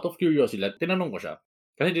doon. Out of curiosity lang, tinanong ko siya.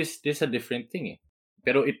 Kasi this is a different thing eh.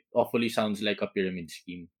 Pero it awfully sounds like a pyramid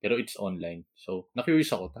scheme. Pero it's online. So,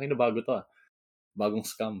 na-curious ako. Takin na bago to Bagong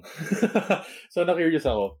scam. So, na-curious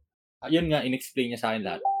ako. Yun nga, in-explain niya sa akin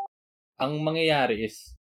lahat. Ang mangyayari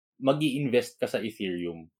is, mag-i-invest ka sa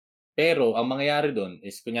Ethereum. Pero, ang mangyayari doon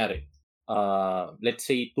is, kunyari, let's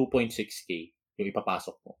say 2.6k yung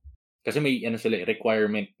ipapasok mo. Kasi may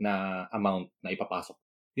requirement na amount na ipapasok.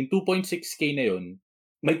 Yung 2.6k na yun,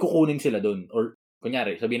 may kukunin sila doon. Or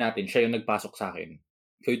kunyari, sabihin natin, siya yung nagpasok sa akin.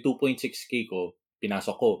 So yung 2.6k ko,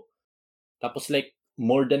 pinasok ko. Tapos like,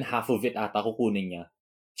 more than half of it ata kukunin niya.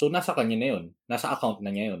 So nasa kanya na yun. Nasa account na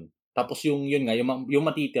niya yun. Tapos yung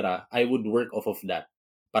matitira, I would work off of that.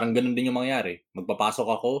 Parang ganun din yung mangyayari. Magpapasok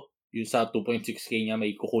ako, yung sa 2.6k niya,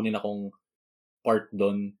 may kukunin akong part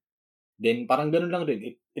doon. Then parang ganun lang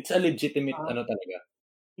din. It's a legitimate talaga.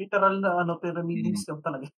 Literal na pyramid scheme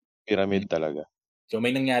talaga. Pyramid talaga. So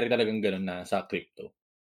may nangyari talagang ganun na sa crypto.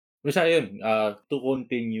 Basta yun, to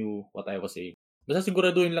continue what I was saying. Basta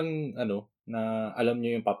siguraduhin lang na alam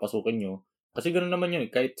nyo yung papasukin nyo. Kasi ganun naman yun.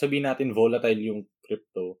 Kahit sabihin natin volatile yung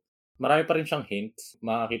crypto, marami pa rin siyang hints.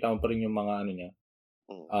 Makakita mo pa rin yung mga niya.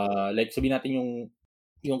 Like sabihin natin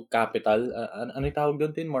yung capital, ano yung tawag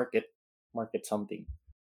doon din? Market something.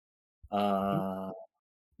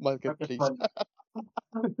 Marketplace.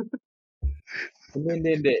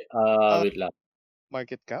 Hindi. Wait lang.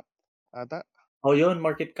 Market cap? Ata? Yun.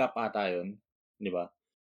 Market cap ata yun. Di ba?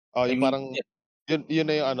 Yung parang, yun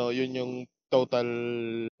na yung yun yung total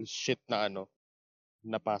shit na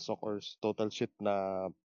napasok or total shit na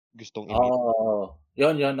gustong emit.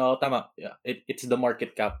 Yun. Tama. Yeah. It's the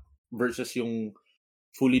market cap versus yung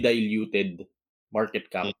fully diluted market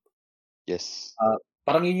cap. Yes.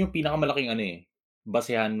 Parang yun yung pinakamalaking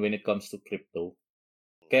basehan when it comes to crypto.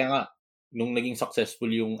 Kaya nga, nung naging successful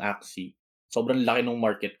yung Axie, sobrang laki ng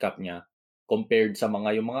market cap niya compared sa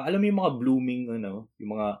yung mga, alam mo yung mga blooming,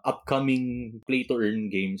 yung mga upcoming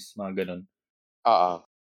play-to-earn games, mga ganun.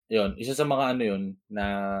 Yun, isa sa mga yun na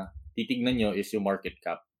titignan nyo is yung market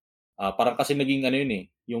cap. Parang kasi naging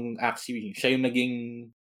yun yung Axie, siya yung naging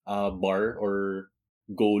bar or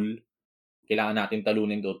goal. Kailangan natin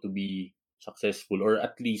talunin to be successful, or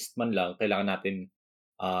at least man lang, kailangan natin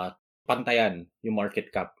pantayan yung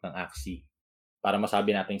market cap ng Axie para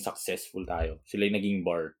masabi natin successful tayo. Sila yung naging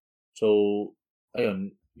bar. So,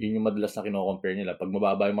 ayun, yun yung madalas na kino-compare nila. Pag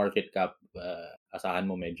mababa yung market cap, asahan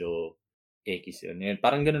mo medyo X yun.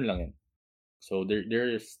 Parang ganun lang yun. So, there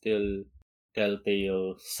is still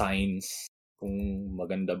telltale signs kung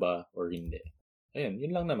maganda ba or hindi. Ayun,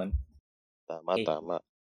 yun lang naman. Tama.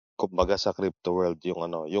 Kumbaga sa crypto world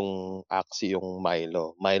yung Axie yung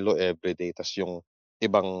Milo everyday, tas yung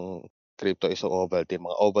ibang crypto is Ovaltine,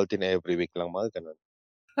 mga Ovaltine every week lang, mga ganun.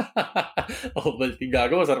 Ovaltine,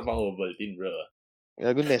 gago, masarap ang Ovaltine, bro.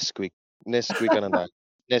 Gago, Nesquik na.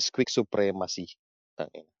 Nesquik Supremacy.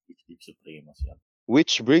 Tangina. Nesquik Supremacy yan.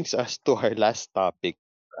 Which brings us to our last topic.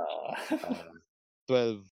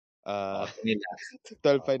 12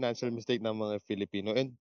 financial mistake ng mga Filipino.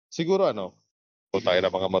 And siguro tayo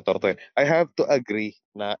na mga motor to. I have to agree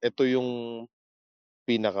na ito yung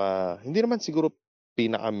hindi naman siguro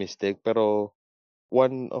pinaka-mistake, pero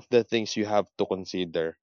one of the things you have to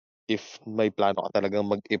consider if may plano ka talagang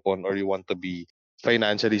mag-ipon or you want to be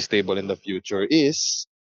financially stable in the future is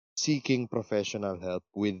seeking professional help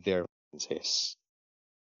with their finances.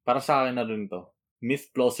 Para sa akin na rin to. Myth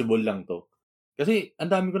plausible lang to. Kasi ang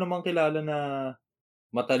dami ko namang kilala na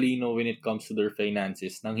matalino when it comes to their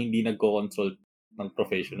finances nang hindi nagko-consult ng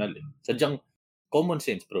professional. Sadyang common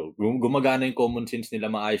sense, bro. Gumagana yung common sense nila,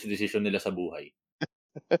 maayos decision nila sa buhay.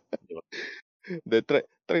 Diba?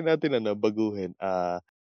 Try natin baguhin.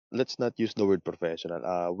 Let's not use the word professional.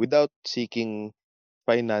 Without seeking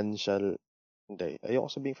financial,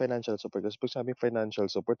 ayoko sabing financial support. Kasi pag sabing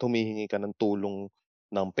financial support, humihingi ka ng tulong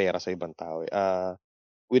ng pera sa ibang tao.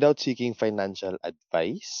 Without seeking financial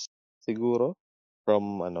advice, siguro,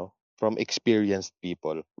 from experienced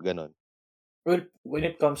people. Ganon. Well, when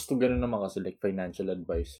it comes to ganun naman kasi like financial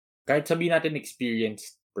advice, kahit sabihin natin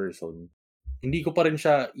experienced person, hindi ko pa rin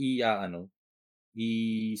siya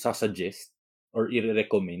i-suggest or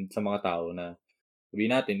i-recommend sa mga tao na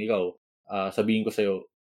sabihin natin, ikaw, sabihin ko sa'yo,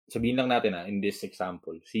 sabihin lang natin in this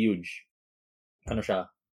example, si Huge,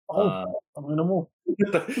 siya? Ano mo?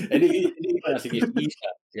 Sige, si Isa.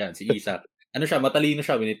 Yan, si Isa. Siya, matalino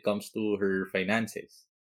siya when it comes to her finances.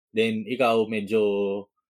 Then, ikaw, medyo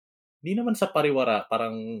hindi naman sa pariwara,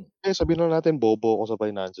 parang sabihin na natin bobo ako sa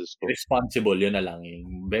finances ko. Irresponsible, yun na lang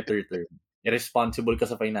yung better term. Irresponsible ka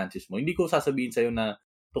sa finances mo. Hindi ko sasabihin sa'yo na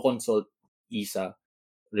to consult Isa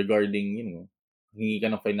regarding, hingi ka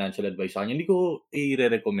ng financial advice sa kanya. Hindi ko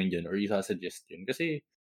i-recommend yun or isa-suggest yun. Kasi,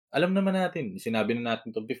 alam naman natin, sinabi na natin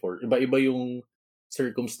to before, iba-iba yung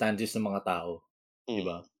circumstances ng mga tao.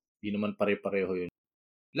 Diba? Hindi naman pare-pareho yun.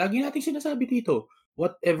 Lagi natin sinasabi dito,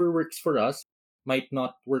 whatever works for us might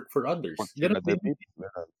not work for others.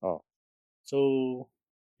 So,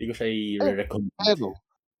 hindi ko siya i-recommend.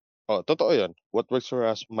 Totoo yun. What works for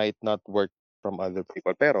us might not work from other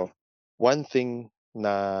people. Pero, one thing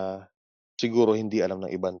na siguro hindi alam ng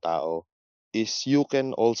ibang tao is you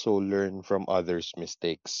can also learn from others'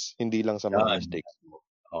 mistakes. Hindi lang sa mga mistakes mo.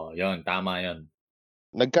 Yun. Tama yun.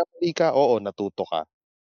 Nagkamali ka, oo, natuto ka.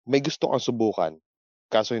 May gusto kang subukan,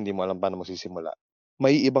 kaso hindi mo alam paano magsisimula.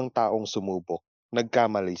 May ibang taong sumubok,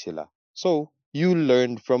 nagkamali sila. So, you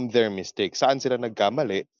learn from their mistakes. Saan sila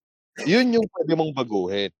nagkamali? Yun yung pwede mong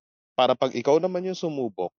baguhin. Para pag ikaw naman yung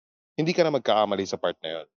sumubok, hindi ka na magkakamali sa part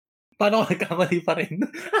na yun. Paano ka nagkamali pa rin?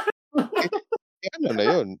 Ano na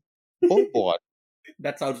yun? Bobo ka.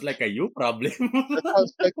 That sounds like a you problem. That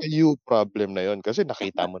sounds like a you problem na yun. Kasi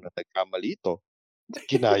nakita mo na nagkamali ito.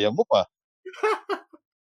 Kinaya mo pa.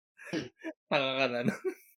 Taka ka na.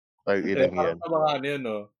 Parang sa mga yun,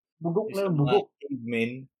 no? Bugok na yung bugok.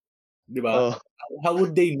 Cavemen, di ba? How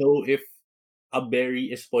would they know if a berry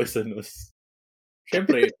is poisonous?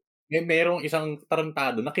 Siyempre, merong isang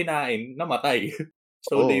tarantado na kinain, namatay.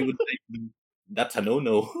 So they would like, that's a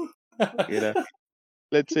no-no.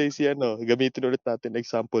 Let's say gamitin ulit natin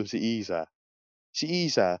example si Isa. Si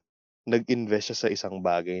Isa, nag-invest siya sa isang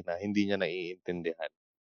bagay na hindi niya naiintindihan.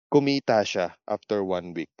 Kumita siya after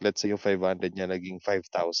 1 week. Let's say yung 500 niya naging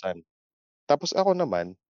 5,000. Tapos ako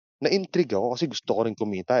naman, na-intrigue ako kasi gusto ko rin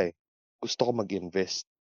kumita eh. Gusto ko mag-invest.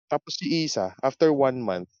 Tapos si Isa, after 1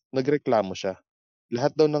 month, nagreklamo siya.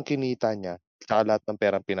 Lahat daw ng kinita niya, Tsaka lahat ng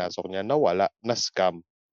perang pinasok niya nawala, na-scam.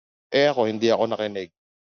 Ako hindi ako nakinig.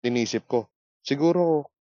 Inisip ko, siguro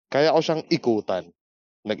kaya ko siyang ikutan.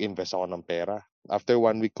 Nag-invest ako ng pera. After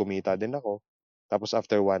 1 week kumita din ako. Tapos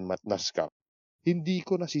after 1 month na-scam. Hindi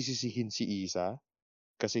ko nasisisihin si Isa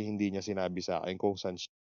kasi hindi niya sinabi sa akin kung saan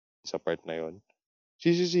siya sa part na yon.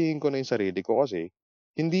 Sisisihin ko na yung sarili ko kasi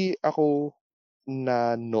hindi ako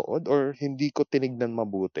nanood or hindi ko tinignan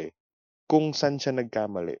mabuti kung saan siya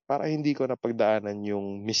nagkamali para hindi ko napagdaanan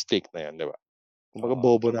yung mistake na yun, di ba? Kumbaga Oo.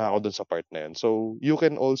 bobo na ako dun sa part na yun. So, you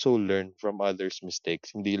can also learn from others'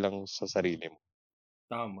 mistakes, hindi lang sa sarili mo.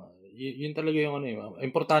 Tama. Yun talaga yung ano eh.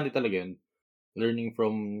 Importante talaga yun. Learning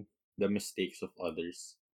from the mistakes of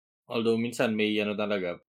others. Although minsan may ano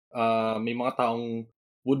talaga, may mga taong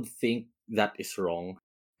would think that is wrong.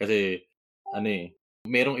 Kasi ano eh,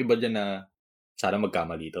 merong iba dyan na sana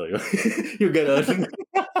magkamali to. Yung gano'n.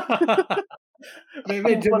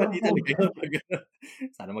 Medyo mali talaga yun.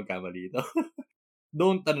 Sana magkamali to.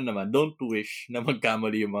 Don't wish na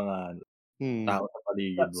magkamali yung mga tao sa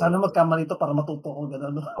paligid mo. Sana magkamali to para matuto ko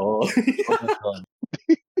gano'n. Oo.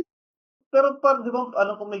 Pero parang di ba,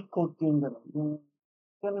 alam ko may quote yung gano'n. Yung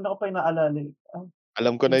kanina ko pa inaalala eh.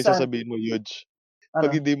 Alam ko na yung Minsan, sasabihin mo, Yuj. Pag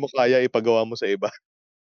ano? hindi mo kaya, ipagawa mo sa iba.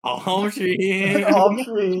 Oh, shit!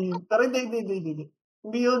 Actually, pero hindi.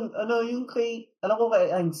 Hindi yun, ano, yung kay, alam ko kay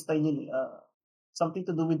Einstein yun eh. Something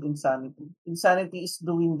to do with insanity. Insanity is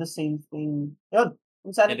doing the same thing. Yun,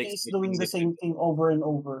 insanity is doing the same thing over and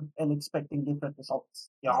over and expecting different results.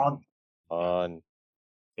 Yan. On.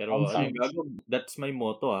 Pero Ang ano sounds. gago, that's my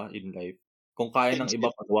motto in life. Kung kaya ng iba,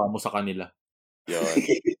 pagawa mo sa kanila. Yun.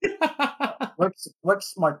 Work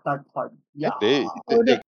smart, not hard. Yeah.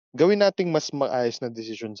 Hindi. Gawin nating mas maayos na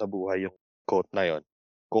desisyon sa buhay yung quote na yon.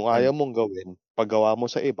 Kung ayaw mong gawin, paggawa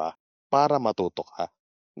mo sa iba para matuto ka.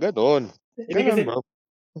 Ganon. Hindi Bro.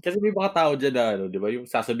 kasi may mga tao dyan na ano, di ba, yung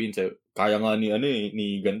sasabihin sa'yo, kaya nga ni ano eh,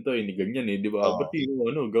 ni ganito eh, ni ganyan eh, di ba? Ba't di mo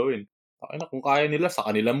ano, gawin? Kung kaya nila, sa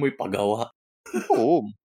kanila mo ipagawa. Oo.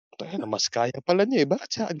 Tayo na, mas kaya pala niya eh. Bakit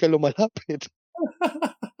sa akin ka lumalapit?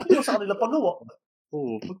 Hindi mo sa kanila pagawa.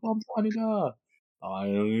 Oo, pagpapagawa sa kanila.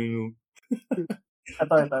 Ayaw yun.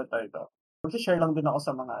 Ito. Mag-share lang din ako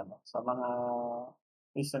sa mga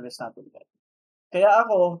listeners natin. Kaya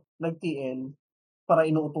ako, nag-TL, para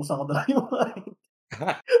inuutusan ko na yung mga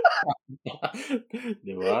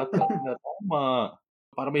Di ba? Tama.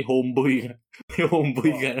 Para may homeboy ka. May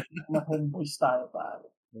homeboy ka na. na homeboys tayo, pare.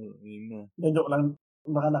 Yun na. Joke lang.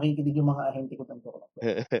 Baka nakikinig yung mga ahente ko ng joke lang.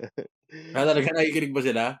 Talaga nakikinig ba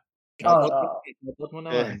sila? Shoutout mo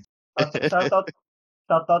naman.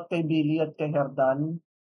 Shoutout kay Billy at kay Herdan.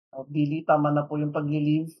 Billy, tama na po yung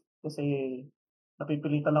pag-leave kasi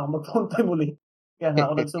napipilitan ako mag-phone time ulit. Kaya nga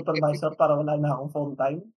ako nag-supervisor para wala na akong phone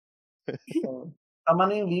time. So, tama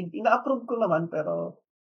na yung leave. Ina-approve ko naman pero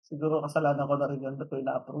siguro kasalanan ko na rin yun ba't ko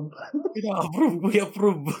ina-approve.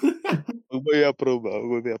 I-approve. Huwag mo i-approve.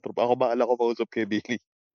 Ako bahala ko mausap kay Billy.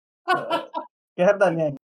 Kay Herdan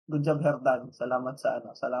yan. Good job, Herdan. Salamat sa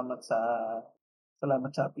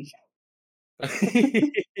Shopee.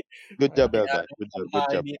 Good job, Herdan. Good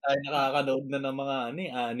job. Hindi tayo nakakanood na ng mga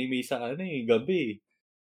anime sa gabi.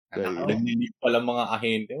 Naglilip pala mga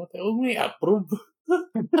ahente mo. Huwag mo i-approve.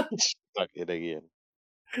 Pakirag yan.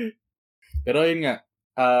 Pero yun nga,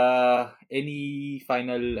 any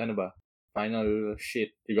final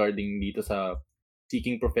shit regarding dito sa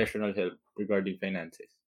seeking professional help regarding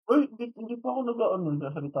finances? Uy, hindi pa ako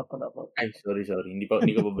nagsalita pala ako. Ay, sorry. Hindi ka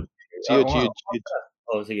ba? Huge.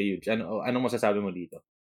 Sige, huge. Anong masasabi mo dito?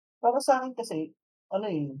 Para sa akin kasi,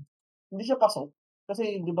 hindi siya pasok.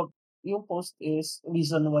 Kasi, di ba, yung post is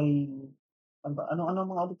reason why, ano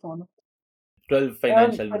mga ulit yung 12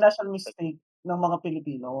 financial mistake ng mga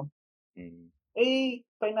Pilipino. Mm.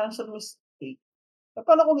 Financial mistake.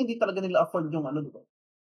 Paano kung hindi talaga nila afford yung di ba?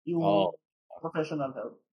 Yung professional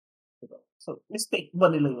help. Diba? So, mistake ba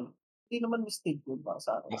nila yun? Hindi naman mistake yun para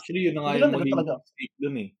sa akin. Actually, yun na nga yung magiging mistake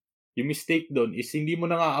dun eh. Yung mistake dun is hindi mo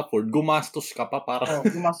na nga afford, gumastos ka pa para...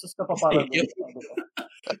 gumastos ka pa para dun.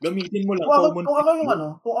 Gamitin mo lang.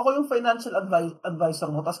 Kung ako yung financial advisor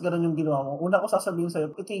mo, tapos gano'n yung ginawa mo, una ko sasabihin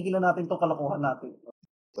sa'yo, itigilan natin itong kalokohan natin.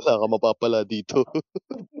 Wala ka mapapala dito.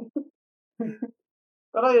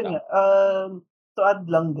 Pero yun nga, to add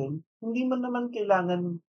lang din, hindi man naman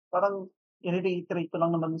kailangan, parang i-reiterate ko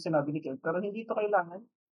lang naman yung sinabi ni Kel, pero hindi to kailangan.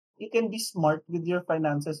 You can be smart with your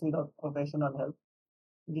finances without professional help.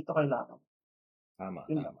 Hindi to kailangan. Tama.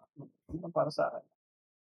 Yun para sa akin.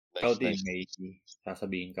 Nice. May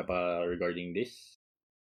sasabihin ka pa regarding this?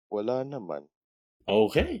 Wala naman.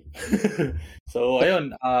 Okay. So,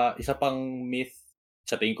 ayun, isa pang myth,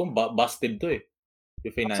 sa tingin ko, busted to eh.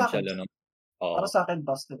 Yung financial, Para Oo. sa akin,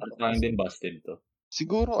 busted Para to. sa akin din busted to.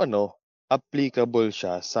 Siguro applicable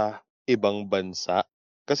siya sa ibang bansa.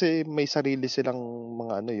 Kasi may sarili silang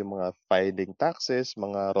mga yung mga filing taxes,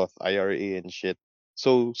 mga Roth IRA and shit.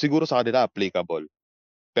 So, siguro sa kanila applicable.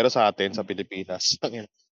 Pero sa atin, sa Pilipinas,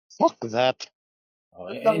 fuck that.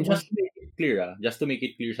 Okay. Lang And just to make it clear, just to make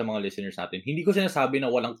it clear sa mga listeners natin, hindi ko sinasabi na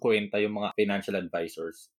walang kwenta yung mga financial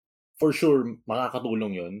advisors. For sure,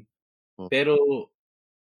 makakatulong yun. Hmm. Pero,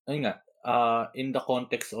 ayun nga, in the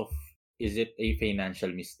context of, is it a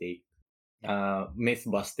financial mistake? Myth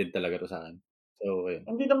busted talaga to sa akin. So, ayun.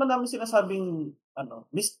 Hindi naman namin sinasabing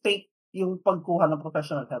mistake yung pagkuha ng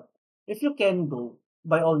professional help. If you can go,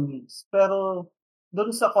 by all means. Pero dun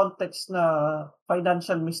sa context na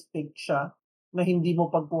financial mistake siya na hindi mo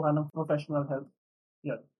pagkuha ng professional help,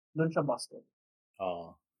 yun, dun siya busted.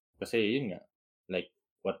 Kasi yun nga, like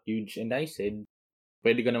what Huge and I said,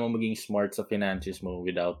 pwede ka naman maging smart sa finances mo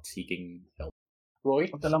without seeking help. Roy?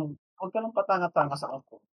 Huwag ka lang patanga-tanga sa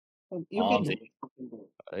ako. You can do Sige. it. You can do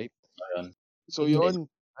it. Right? Ayun. So Sige. yun,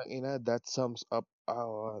 that sums up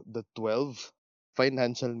the 12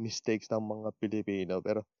 financial mistakes ng mga Pilipino.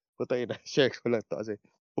 Pero share ko lang to kasi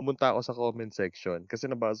pumunta ako sa comment section kasi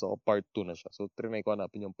nabasa ko part 2 na siya. So trinay ko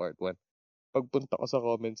hanapin yung part 1. Pagpunta ko sa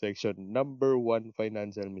comment section, number 1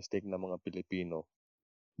 financial mistake ng mga Pilipino,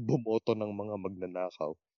 bumoto ng mga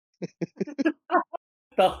magnanakaw.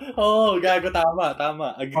 Gago,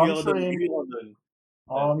 tama. Agree ako dun.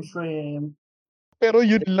 Shrimp. Pero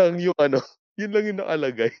yun lang yung yun lang yung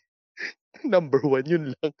nakalagay. Number 1, yun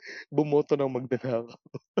lang. Bumoto ng magnanakaw.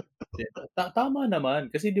 Tama naman.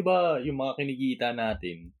 Kasi di ba yung mga kinikita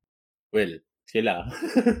natin, well, sila.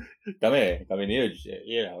 kami ni Huge,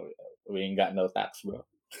 we ain't got no tax, bro.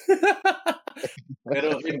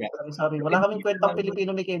 Pero yun nga. Sorry. Wala kaming kwentang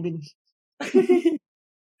Pilipino ni Kevin.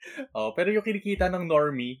 Pero yung kinikita ng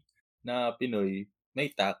normie na Pinoy, may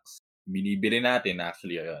tax. Binibili natin,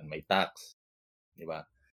 actually, ayun, may tax. Di ba?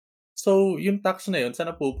 So, yung tax na yun, saan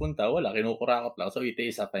napupunta? Wala, kinukurakot lang. So, it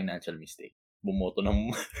is a financial mistake. Bumoto ng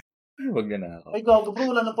magnanakaw. Ay, gago bro.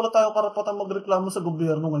 Wala na pala tayo karapatan magreklamo sa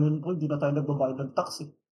gobyerno ngayon po. Hindi na tayo nagbabayad ng tax eh.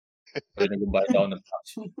 Pero nagbabayad ako ng tax.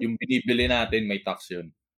 Yung binibili natin, may tax yun.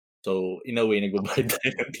 So, in a way, nagbabayad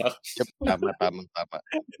tayo ng tax. Tama.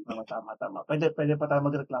 Tama. Pwede pa tayo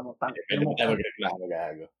magreklamo. Pwede pa tayo magreklamo,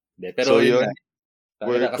 gago. Pero So, yun yun, nga.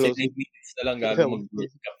 we're Kasi close. 9 minutes na lang gago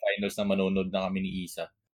mag-World Cup Finals na manonood na kami ni Isa.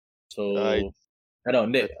 So, Right.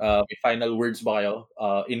 hindi. May final words ba kayo?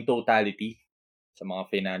 In totality, sa mga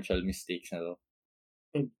financial mistakes na to?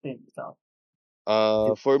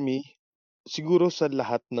 For me, siguro sa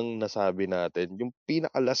lahat ng nasabi natin, yung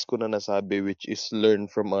pinaka-last ko na nasabi which is learn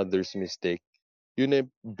from others' mistake, yun yung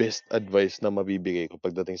best advice na mabibigay ko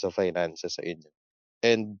pagdating sa finances sa inyo.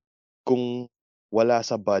 And kung wala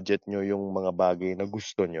sa budget nyo yung mga bagay na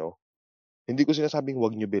gusto nyo, hindi ko sinasabing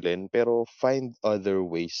wag nyo bilhin, pero find other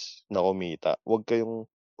ways na kumita. Huwag kayong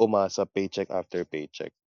umasa paycheck after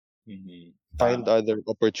paycheck. Find Tama. other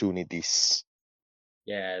opportunities.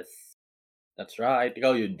 Yes. That's right.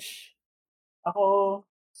 Ikaw, Huge. Ako,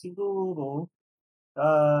 siguro,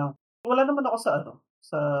 wala naman ako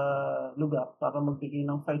sa lugar para magbigay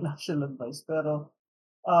ng financial advice. Pero,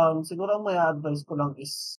 siguro ang may advice ko lang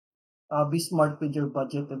is, be smart with your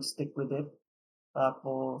budget and stick with it.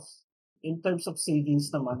 Tapos, in terms of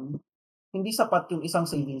savings naman, hindi sapat yung isang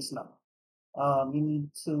savings lang. You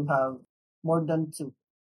need to have more than 2.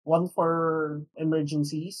 One for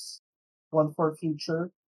emergencies, one for future,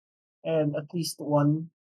 and at least one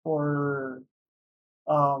for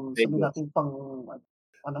sabi natin Panlego.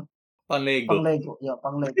 Pang-Lego. Yeah,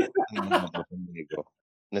 pang-Lego.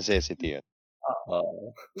 Necessity yan.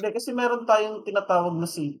 Hindi, kasi meron tayong tinatawag na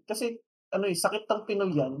kasi sakit ng Pinoy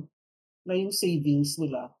yan, na yung savings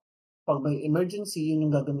nila, pag may emergency, yun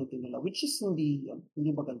yung gagamitin nila. Which is hindi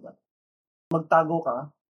maganda. Magtago ka,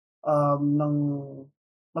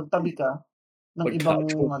 magtabi ka ng ibang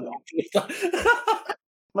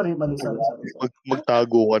Mali, sorry.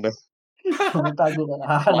 Magtago ka na. Magtago ka na.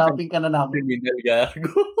 Hahanapin ka na namin. Criminal gago.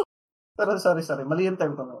 Pero sorry. Mali yung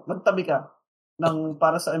term ko. Magtabi ka ng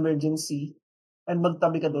para sa emergency and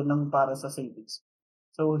magtabi ka doon ng para sa savings.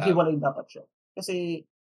 So, hiwalay dapat siya. Kasi,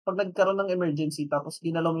 pag nagkaroon ng emergency tapos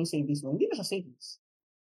ginalaw mo yung savings mo, hindi na siya savings.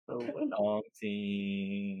 So,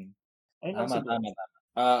 Tama.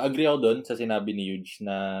 Agree ako doon sa sinabi ni Huge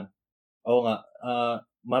na,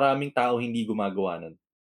 maraming tao hindi gumagawa nun.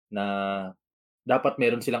 Na dapat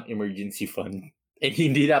meron silang emergency fund.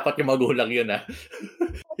 Hindi dapat yung magulang yun, ha?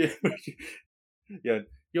 Yan.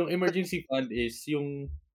 Yung emergency fund is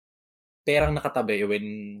yung perang nakatabi when,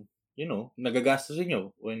 nagagastos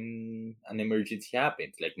nyo when an emergency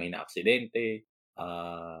happens. Like may na-aksidente,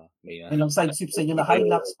 may May lang side sweep sa inyo na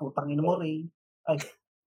Hilux, putang ina mo, Ray. Ay,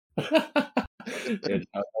 Yun,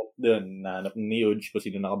 shoutout dun. Nahanap ni Yuj kung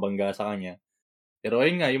sino nakabangga sa kanya. Pero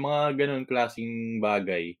ayun nga, yung mga ganun klaseng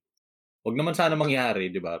bagay, wag naman sana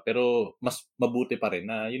mangyari, di ba? Pero mas mabuti pa rin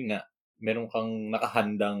na, yun nga, meron kang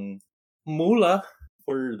nakahandang mula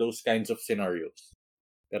for those kinds of scenarios.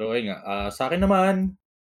 Pero ayun nga, sa akin naman,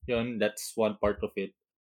 yun, that's one part of it.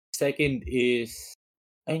 Second is,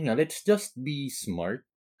 ayun nga, let's just be smart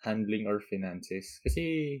handling our finances.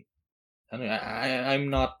 Kasi,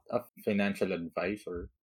 I'm not a financial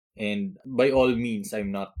advisor. And by all means,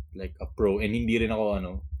 I'm not like a pro. And hindi rin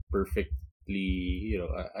ako, perfectly,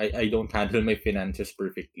 I don't handle my finances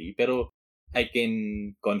perfectly. Pero I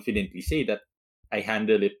can confidently say that I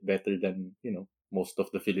handle it better than, most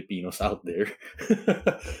of the Filipinos out there.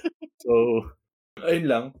 So, ayun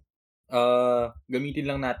lang. Gamitin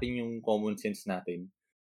lang natin yung common sense natin.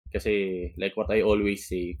 Kasi, like what I always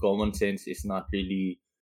say, common sense is not really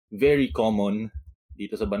very common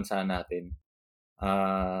dito sa bansa natin.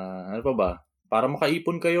 Ano pa ba? Para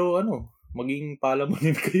makaipon kayo, maging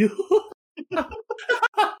palamunin kayo.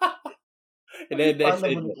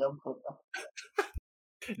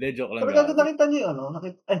 Hindi, joke lang. Pero gagawin nakita niyo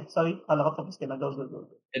sorry, kala ko tapos ka na. Go.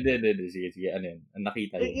 Hindi, sige, ano yan?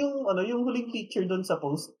 Nakita yun. Yung huling picture doon sa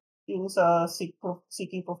post, yung sa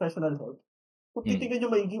seeking professional help. Kung titignan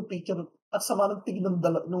nyo maigi yung picture, at sama ng tingin ng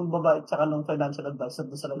babae tsaka ng financial advisor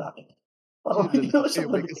doon sa lalaki. Parang hindi naman siya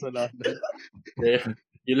may kasalanan.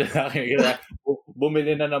 Yung lalaki,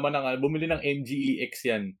 bumili ng MGEX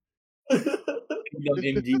yan. Yung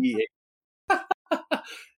MGEX.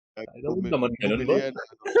 Naman ganun ba?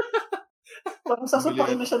 Parang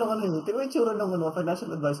sasapakin na siya ng Tingnan yung tsura ng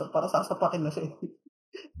financial advisor, para sasapakin na siya.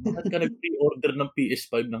 Bakit ka nag-pre-order ng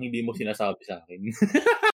PS5 nang hindi mo sinasabi sa akin?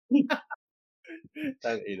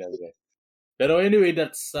 Pero anyway,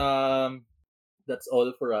 that's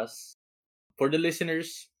all for us. For the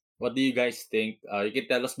listeners, what do you guys think? You can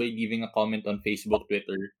tell us by leaving a comment on Facebook,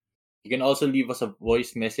 Twitter. You can also leave us a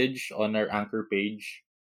voice message on our Anchor page,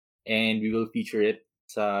 and we will feature it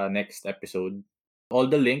sa next episode. All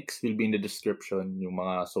the links will be in the description, yung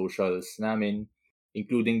mga socials namin,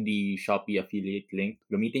 including the Shopee affiliate link.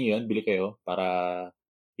 Gamitin yun, bili kayo para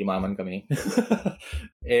yumaman kami.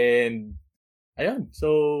 And ayun,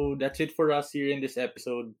 so that's it for us here in this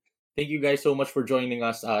episode. Thank you guys so much for joining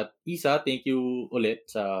us. At Isa, thank you ulit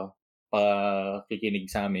sa pakikinig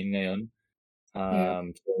sa amin ngayon.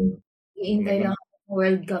 Iintay lang ang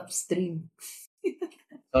World Cup stream.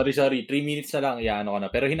 Sorry, 3 minutes na lang, ko na.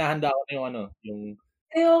 Pero hinahanda ko na yung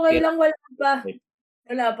okay lang, wala pa.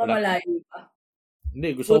 Wala pa, malayo pa.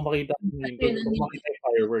 Hindi, gusto ko makita yung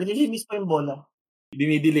fireworks. Nililimis pa yung bola.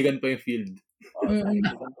 Dinidiligan pa yung field.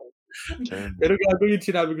 Pero gagawin yung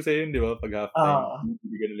sinabi ko sa iyo, di ba? Pag halftime,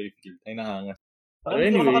 didiligan nila yung field. Ay, nakangas. Pero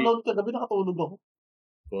anyway, gabi nakatulog ako.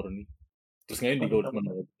 Corny. Tapos ngayon, di ko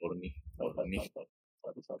manood. Corny. Sorry.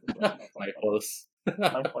 My false.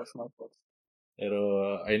 My false. Pero,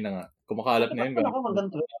 ayun na nga. Kumakalat na yun.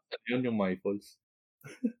 Yun yung my false.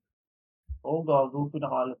 Gago.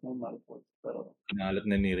 Pinakalat na yung my false. Pero pinakalat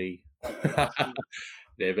na ni Ray.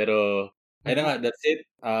 Pero, ayun na nga. That's it.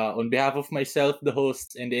 On behalf of myself, the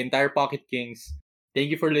hosts, and the entire Pocket Kings, thank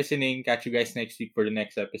you for listening. Catch you guys next week for the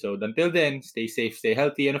next episode. Until then, stay safe, stay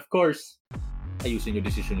healthy, and of course, ayusin yung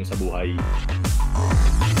desisyon nyo sa buhay.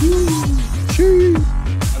 Cheers!